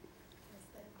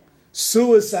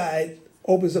 Suicide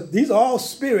opens up. These are all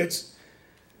spirits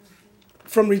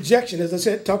from rejection. As I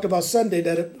said, talked about Sunday,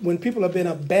 that when people have been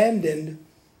abandoned,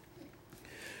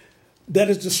 that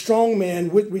is the strong man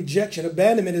with rejection.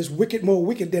 Abandonment is wicked, more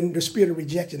wicked than the spirit of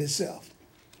rejection itself.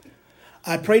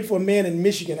 I prayed for a man in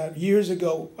Michigan years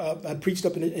ago. I preached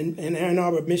up in Ann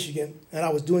Arbor, Michigan, and I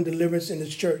was doing deliverance in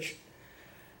this church.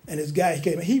 And this guy, he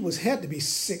came. He had to be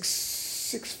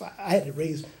 6'5". I had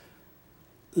to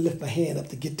lift my hand up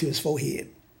to get to his forehead.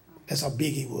 That's how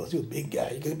big he was. He was a big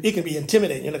guy. It can be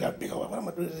intimidating. You're like, how big? What am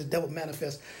I doing? This devil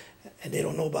manifest, and they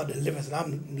don't know about deliverance, and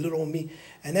I'm little on me.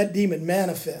 And that demon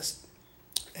manifests,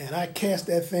 and I cast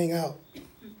that thing out.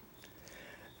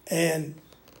 And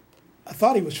I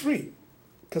thought he was free,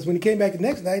 because when he came back the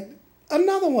next night,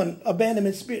 another one,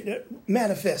 abandonment spirit,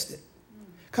 manifested.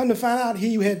 Come to find out,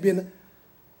 he had been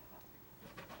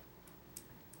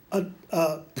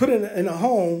put in a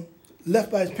home, left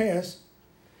by his parents.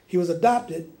 He was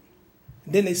adopted.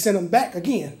 Then they sent him back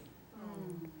again.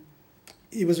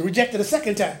 He was rejected a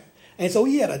second time. And so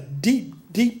he had a deep,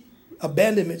 deep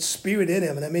abandonment spirit in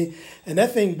him. And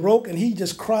that thing broke, and he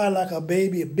just cried like a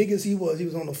baby. As big as he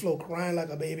was on the floor crying like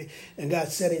a baby. And God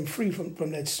set him free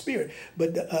from that spirit.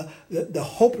 But the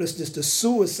hopelessness, the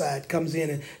suicide comes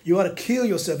in, and you ought to kill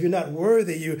yourself. You're not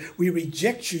worthy. We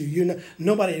reject you.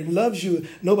 Nobody loves you.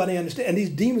 Nobody understands. And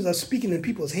these demons are speaking in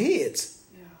people's heads.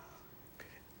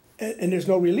 And there's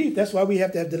no relief. That's why we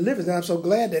have to have deliverance. And I'm so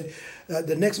glad that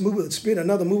the next move of the Spirit,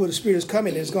 another move of the Spirit is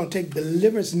coming. And it's going to take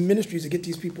deliverance ministries to get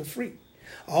these people free.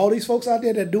 All these folks out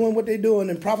there that are doing what they're doing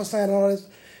and prophesying and all this,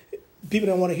 people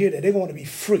don't want to hear that. They want to be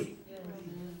free.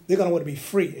 They're going to want to be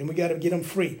free. And we got to get them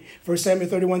free. 1 Samuel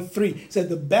 31:3 said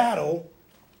the battle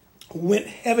went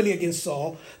heavily against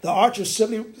Saul. The archer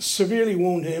severely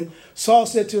wounded him. Saul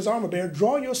said to his armor bearer,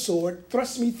 draw your sword,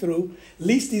 thrust me through,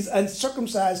 lest these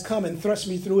uncircumcised come and thrust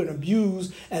me through and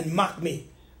abuse and mock me.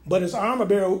 But his armor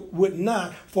bearer would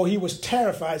not, for he was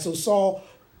terrified. So Saul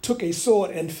took a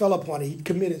sword and fell upon it. He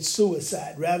committed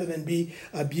suicide rather than be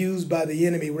abused by the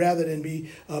enemy, rather than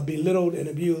be belittled and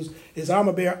abused. His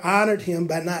armor bearer honored him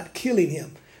by not killing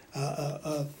him.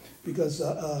 Because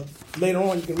later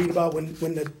on you can read about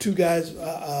when the two guys,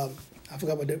 I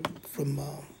forgot what they're from,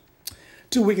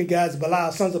 two wicked guys,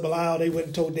 Belial, sons of Belial, they went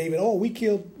and told David, oh, we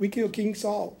killed King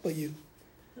Saul for you.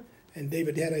 And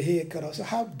David had a head cut off. So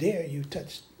how dare you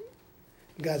touch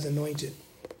God's anointed?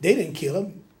 They didn't kill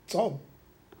him. Saul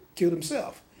killed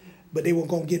himself. But they were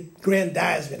going to get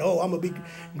grandizement. Oh, I'm going to be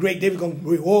great. David's going to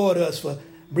reward us for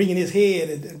bringing his head.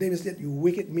 And David said, you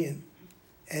wicked men.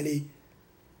 And he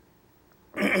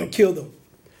killed them.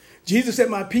 Jesus said,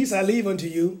 my peace I leave unto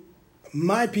you.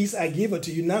 My peace I give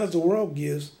unto you, not as the world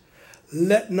gives.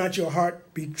 Let not your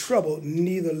heart be troubled,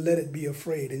 neither let it be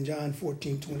afraid. In John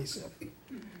 14:27.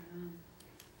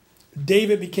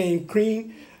 David became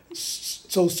king.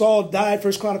 So Saul died,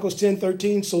 1 Chronicles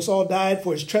 10:13. So Saul died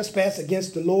for his trespass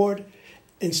against the Lord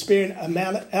in sparing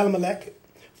Amalek,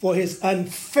 for his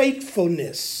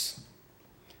unfaithfulness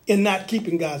in not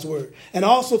keeping God's word, and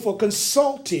also for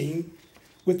consulting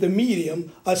with the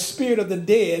medium, a spirit of the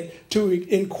dead, to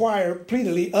inquire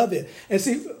pleadingly of it. And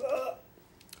see,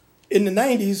 in the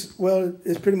 90s, well,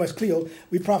 it's pretty much Cleo.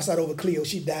 We prophesied over Cleo.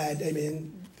 She died. I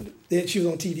mean, she was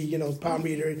on TV, palm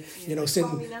reader,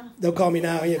 they'll call me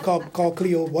now. Yeah, call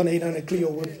Cleo,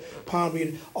 1-800-CLEO with palm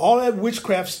reader. All that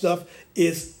witchcraft stuff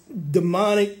is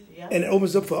demonic. And it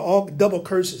opens up for all double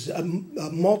curses,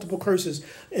 multiple curses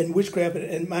in witchcraft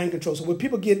and mind control. So when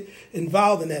people get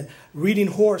involved in that, reading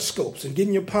horoscopes and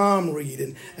getting your palm read,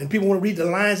 and people want to read the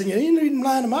lines, and you ain't reading the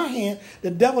line in my hand, the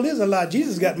devil is a lie.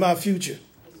 Jesus got my future.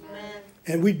 Amen.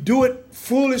 And we do it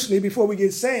foolishly before we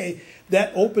get saved.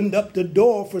 That opened up the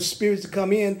door for spirits to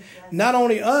come in. Not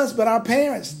only us, but our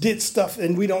parents did stuff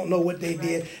and we don't know what they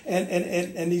did.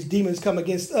 And these demons come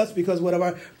against us because what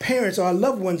our parents or our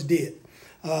loved ones did.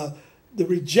 The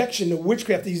rejection, the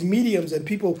witchcraft, these mediums, and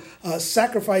people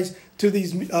sacrifice to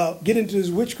these, get into this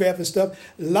witchcraft and stuff.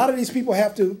 A lot of these people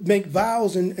have to make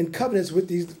vows and covenants with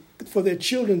these, for their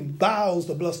children, vows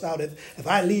to bless out. If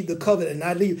I leave the covenant and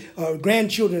I leave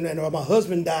grandchildren or my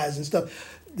husband dies and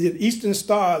stuff. The Eastern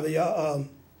Star,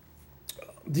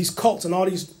 these cults and all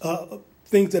these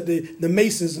things that the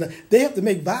Masons, they have to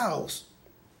make vows,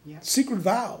 secret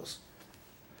vows.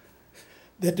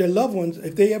 That their loved ones,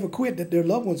 if they ever quit, that their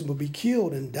loved ones will be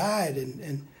killed and died.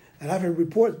 And And I've heard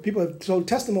reports, people have told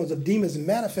testimonies of demons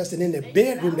manifesting in their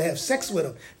bedroom to have sex with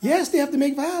them. Yes, they have to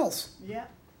make vows. Yeah.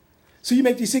 So you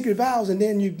make these secret vows, and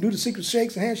then you do the secret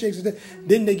shakes and handshakes, and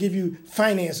then they give you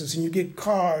finances, and you get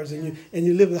cars, and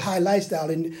you live a high lifestyle,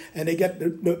 and they get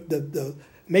the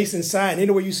Mason sign.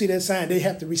 Anywhere you see that sign, they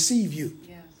have to receive you.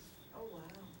 Yes. Oh, wow.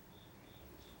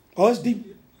 Oh, it's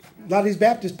deep. A lot of these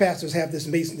Baptist pastors have this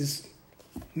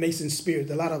Mason spirit.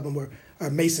 A lot of them are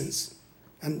Masons,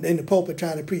 and in the pulpit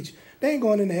trying to preach. They ain't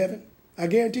going into heaven. I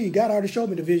guarantee you, God already showed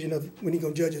me the vision of when He's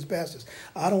going to judge His pastors.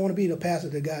 I don't want to be the pastor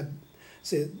that God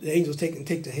said the angels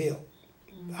take to hell.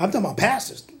 I'm talking about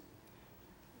pastors.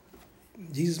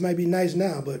 Jesus might be nice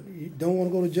now, but you don't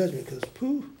want to go to judgment because,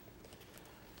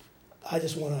 I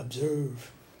just want to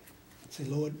observe. Say,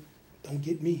 Lord, don't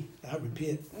get me. I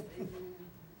repent.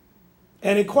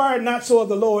 And inquired not so of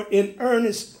the Lord in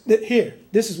earnest. Here,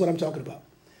 this is what I'm talking about.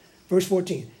 Verse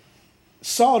 14.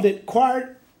 Saul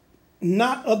inquired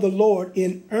not of the Lord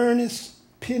in earnest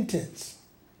penitence.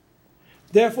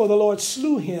 Therefore, the Lord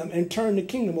slew him and turned the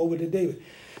kingdom over to David.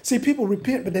 See, people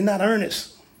repent, but they're not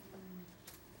earnest.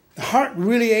 The heart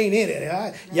really ain't in it.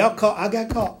 I got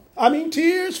caught. I mean,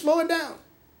 tears flowing down.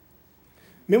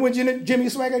 Remember when Jimmy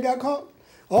Swaggart got caught?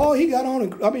 Oh, he got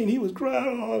on. He was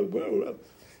crying.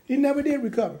 He never did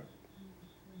recover.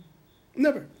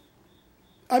 Never.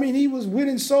 He was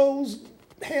winning souls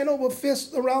hand over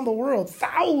fist around the world.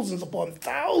 Thousands upon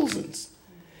thousands.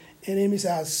 And then he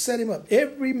said, I set him up.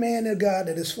 Every man of God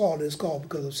that is fallen is called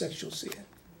because of sexual sin.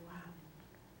 Wow.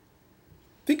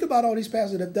 Think about all these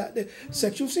pastors that died.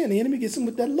 Sexual sin. The enemy gets them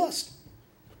with that lust.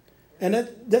 And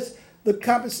that's the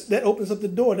compass that opens up the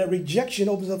door. That rejection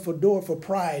opens up the door for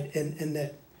pride and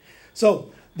that.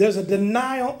 So there's a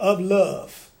denial of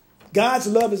love. God's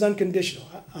love is unconditional.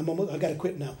 I got to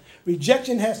quit now.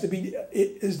 Rejection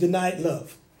is denied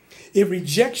love. If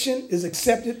rejection is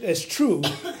accepted as true,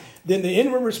 then the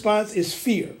inward response is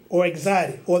fear or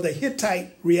anxiety or the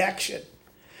Hittite reaction.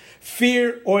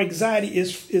 Fear or anxiety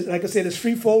is like I said, is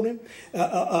free-floating,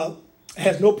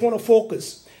 has no point of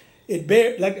focus. If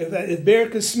bear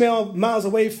can smell miles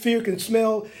away, fear can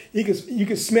smell. You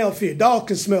can smell fear. Dogs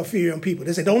can smell fear on people.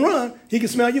 They say, don't run. He can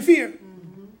smell your fear.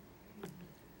 Mm-hmm.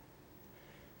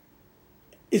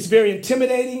 It's very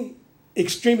intimidating,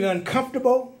 extremely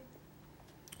uncomfortable.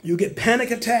 You get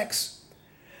panic attacks.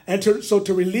 And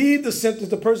to relieve the symptoms,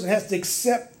 the person has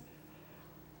to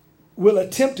will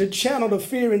attempt to channel the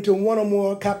fear into one or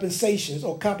more compensations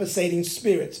or compensating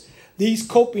spirits. These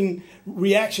coping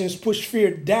reactions push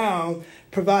fear down,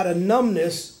 provide a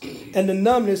numbness, and the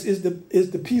numbness is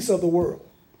the peace of the world.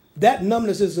 That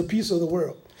numbness is the peace of the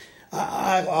world.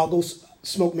 I'll go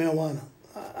smoke marijuana.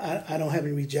 I don't have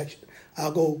any rejection.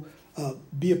 I'll go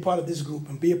be a part of this group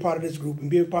and be a part of this group and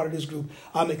be a part of this group.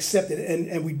 I'm accepted.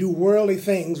 And we do worldly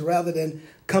things rather than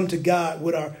come to God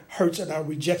with our hurts and our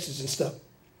rejections and stuff.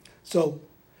 So,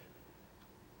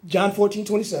 John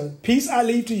 14:27, peace I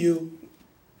leave to you,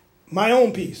 my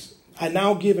own peace I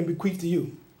now give and bequeath to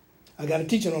you. I got a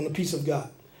teaching on the peace of God.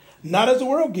 Not as the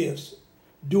world gives,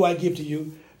 do I give to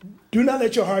you. Do not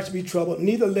let your hearts be troubled,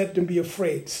 neither let them be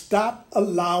afraid. Stop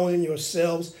allowing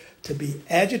yourselves to be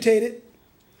agitated,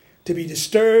 to be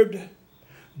disturbed.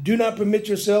 Do not permit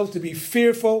yourselves to be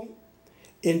fearful,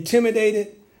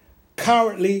 intimidated,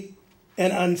 cowardly,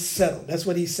 and unsettled. That's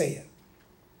what he's saying.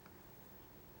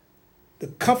 The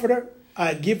comforter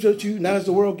I give to you, not as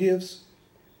the world gives.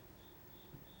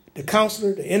 The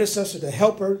counselor, the intercessor, the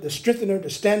helper, the strengthener,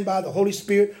 the standby, the Holy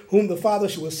Spirit, whom the Father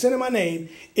shall send in my name,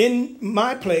 in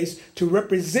my place, to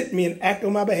represent me and act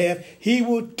on my behalf. He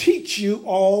will teach you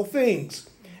all things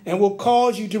and will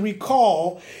cause you to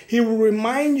recall. He will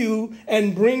remind you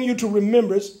and bring you to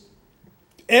remembrance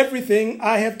everything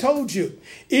I have told you,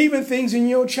 even things in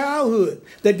your childhood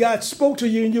that God spoke to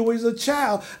you when you was a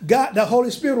child. God, the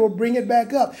Holy Spirit will bring it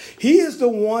back up. He is the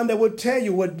one that will tell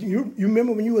you what you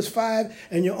remember when you was 5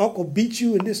 and your uncle beat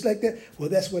you and this like that. Well,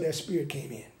 that's where that spirit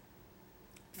came in.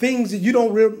 Things that you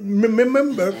don't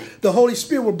remember, the Holy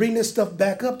Spirit will bring this stuff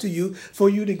back up to you for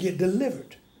you to get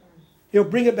delivered. He'll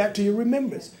bring it back to your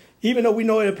remembrance. Even though we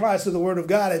know it applies to the Word of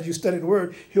God, as you study the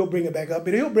Word, He'll bring it back up.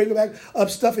 But He'll bring it back up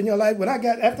stuff in your life.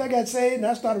 After I got saved and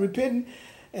I started repenting,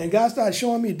 and God started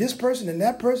showing me this person and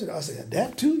that person, I said,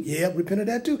 that too? Yeah, repent of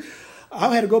that too.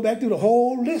 I had to go back through the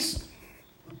whole list.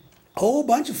 A whole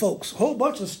bunch of folks, a whole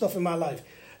bunch of stuff in my life.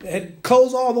 And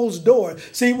close all those doors.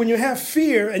 See, when you have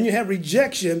fear and you have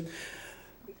rejection,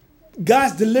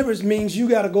 God's deliverance means you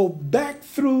got to go back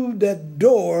through that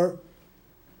door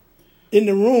in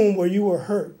the room where you were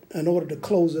hurt in order to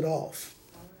close it off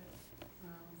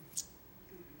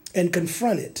and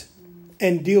confront it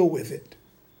and deal with it.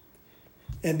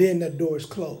 and then that door is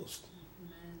closed.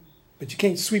 But you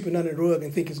can't sweep it under the rug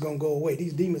and think it's going to go away.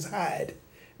 These demons hide.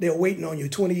 They're waiting on you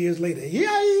 20 years later. Here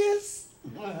he is.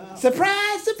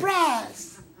 Surprise,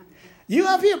 surprise. You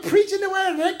up here preaching the word,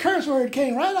 and that curse word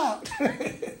came right out.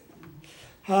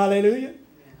 Hallelujah.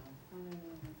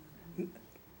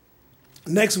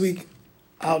 Next week,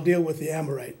 I'll deal with the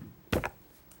Amorite.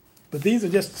 But these are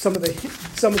just some of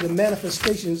the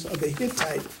manifestations of the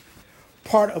Hittite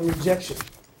part of rejection.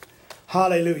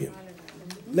 Hallelujah.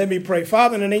 Let me pray.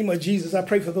 Father, in the name of Jesus, I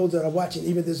pray for those that are watching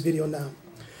even this video now.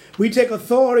 We take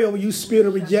authority over you, spirit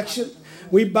of rejection.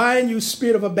 We bind you,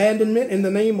 spirit of abandonment, in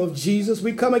the name of Jesus.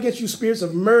 We come against you, spirits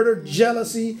of murder,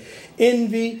 jealousy,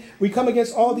 envy. We come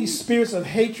against all these spirits of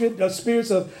hatred, the spirits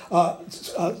of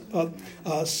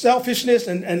selfishness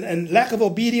and lack of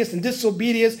obedience and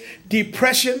disobedience,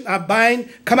 depression. I bind,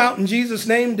 come out in Jesus'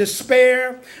 name,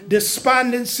 despair,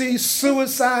 despondency,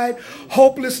 suicide,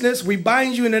 hopelessness. We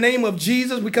bind you in the name of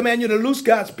Jesus. We command you to loose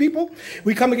God's people.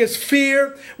 We come against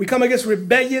fear. We come against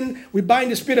rebellion. We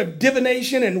bind the spirit of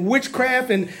divination and witchcraft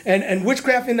and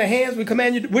witchcraft in the hands. We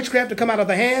command you witchcraft to come out of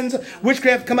the hands,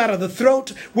 witchcraft to come out of the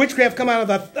throat, witchcraft come out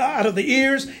of the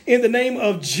ears in the name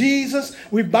of Jesus.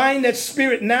 We bind that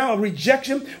spirit now of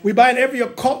rejection. We bind every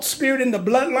occult spirit in the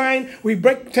bloodline. We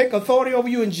take authority over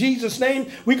you in Jesus'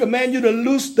 name. We command you to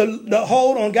loose the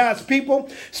hold on God's people.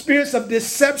 Spirits of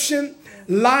deception,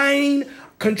 lying,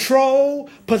 control,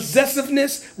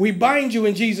 possessiveness, we bind you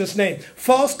in Jesus' name.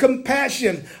 False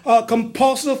compassion,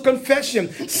 compulsive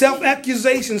confession,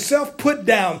 self-accusation,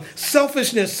 self-put-down,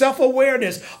 selfishness,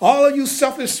 self-awareness. All of you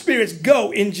selfish spirits, go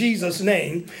in Jesus'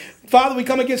 name. Father, we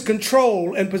come against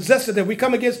control and possessiveness. We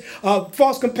come against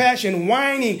false compassion,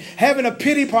 whining, having a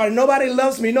pity party. Nobody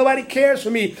loves me. Nobody cares for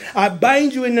me. I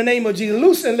bind you in the name of Jesus.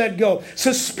 Loose and let go.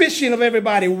 Suspicion of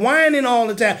everybody. Whining all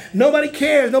the time. Nobody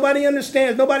cares. Nobody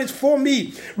understands. Nobody's for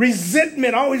me.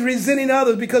 Resentment. Always resenting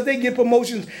others because they get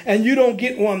promotions and you don't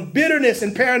get one. Bitterness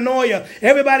and paranoia.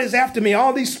 Everybody's after me.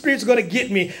 All these spirits are going to get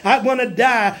me. I want to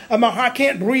die. My heart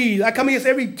can't breathe. I come against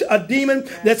every demon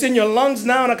that's in your lungs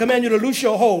now, and I command you to loose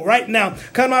your hold right now.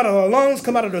 Come out of the lungs,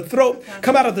 come out of the throat,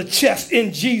 come out of the chest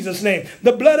in Jesus' name.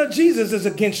 The blood of Jesus is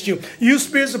against you. You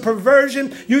spirits of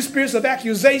perversion, you spirits of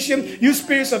accusation, you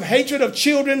spirits of hatred of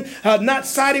children, not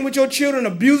siding with your children,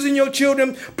 abusing your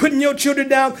children, putting your children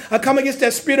down. I come against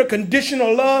that spirit of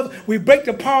conditional love. We break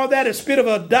the power of that, a spirit of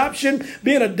adoption,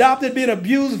 being adopted, being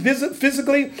abused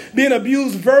physically, being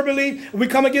abused verbally. We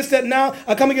come against that now.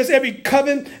 I come against every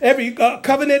covenant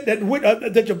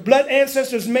that your blood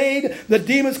ancestors made. The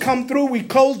demons come through. We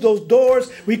close those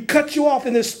doors. We cut you off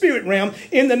in the spirit realm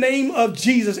in the name of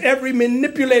Jesus. Every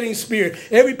manipulating spirit,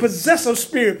 every possessive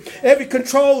spirit, every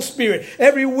control spirit,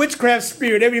 every witchcraft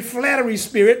spirit, every flattery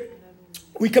spirit,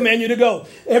 we command you to go.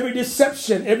 Every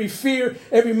deception, every fear,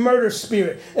 every murder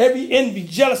spirit, every envy,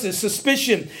 jealousy,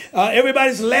 suspicion,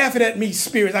 everybody's laughing at me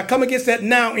spirits. I come against that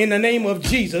now in the name of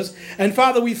Jesus. And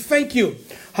Father, we thank you.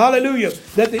 Hallelujah,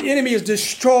 that the enemy is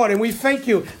destroyed. And we thank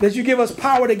you that you give us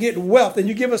power to get wealth and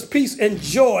you give us peace and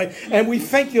joy. And we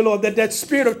thank you, Lord, that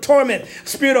spirit of torment,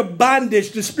 spirit of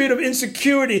bondage, the spirit of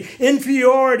insecurity,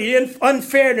 inferiority,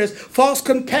 unfairness, false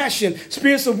compassion,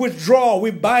 spirits of withdrawal,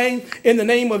 we bind in the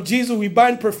name of Jesus. We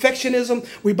bind perfectionism.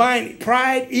 We bind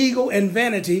pride, ego, and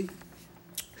vanity.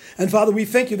 And Father, we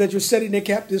thank you that you're setting the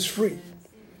captives free.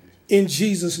 In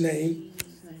Jesus' name,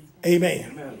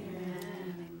 amen.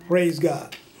 Praise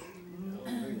God.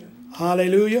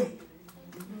 Hallelujah.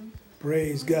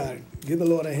 Praise God. Give the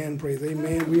Lord a hand praise.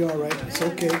 Amen. We all right. It's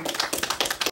okay.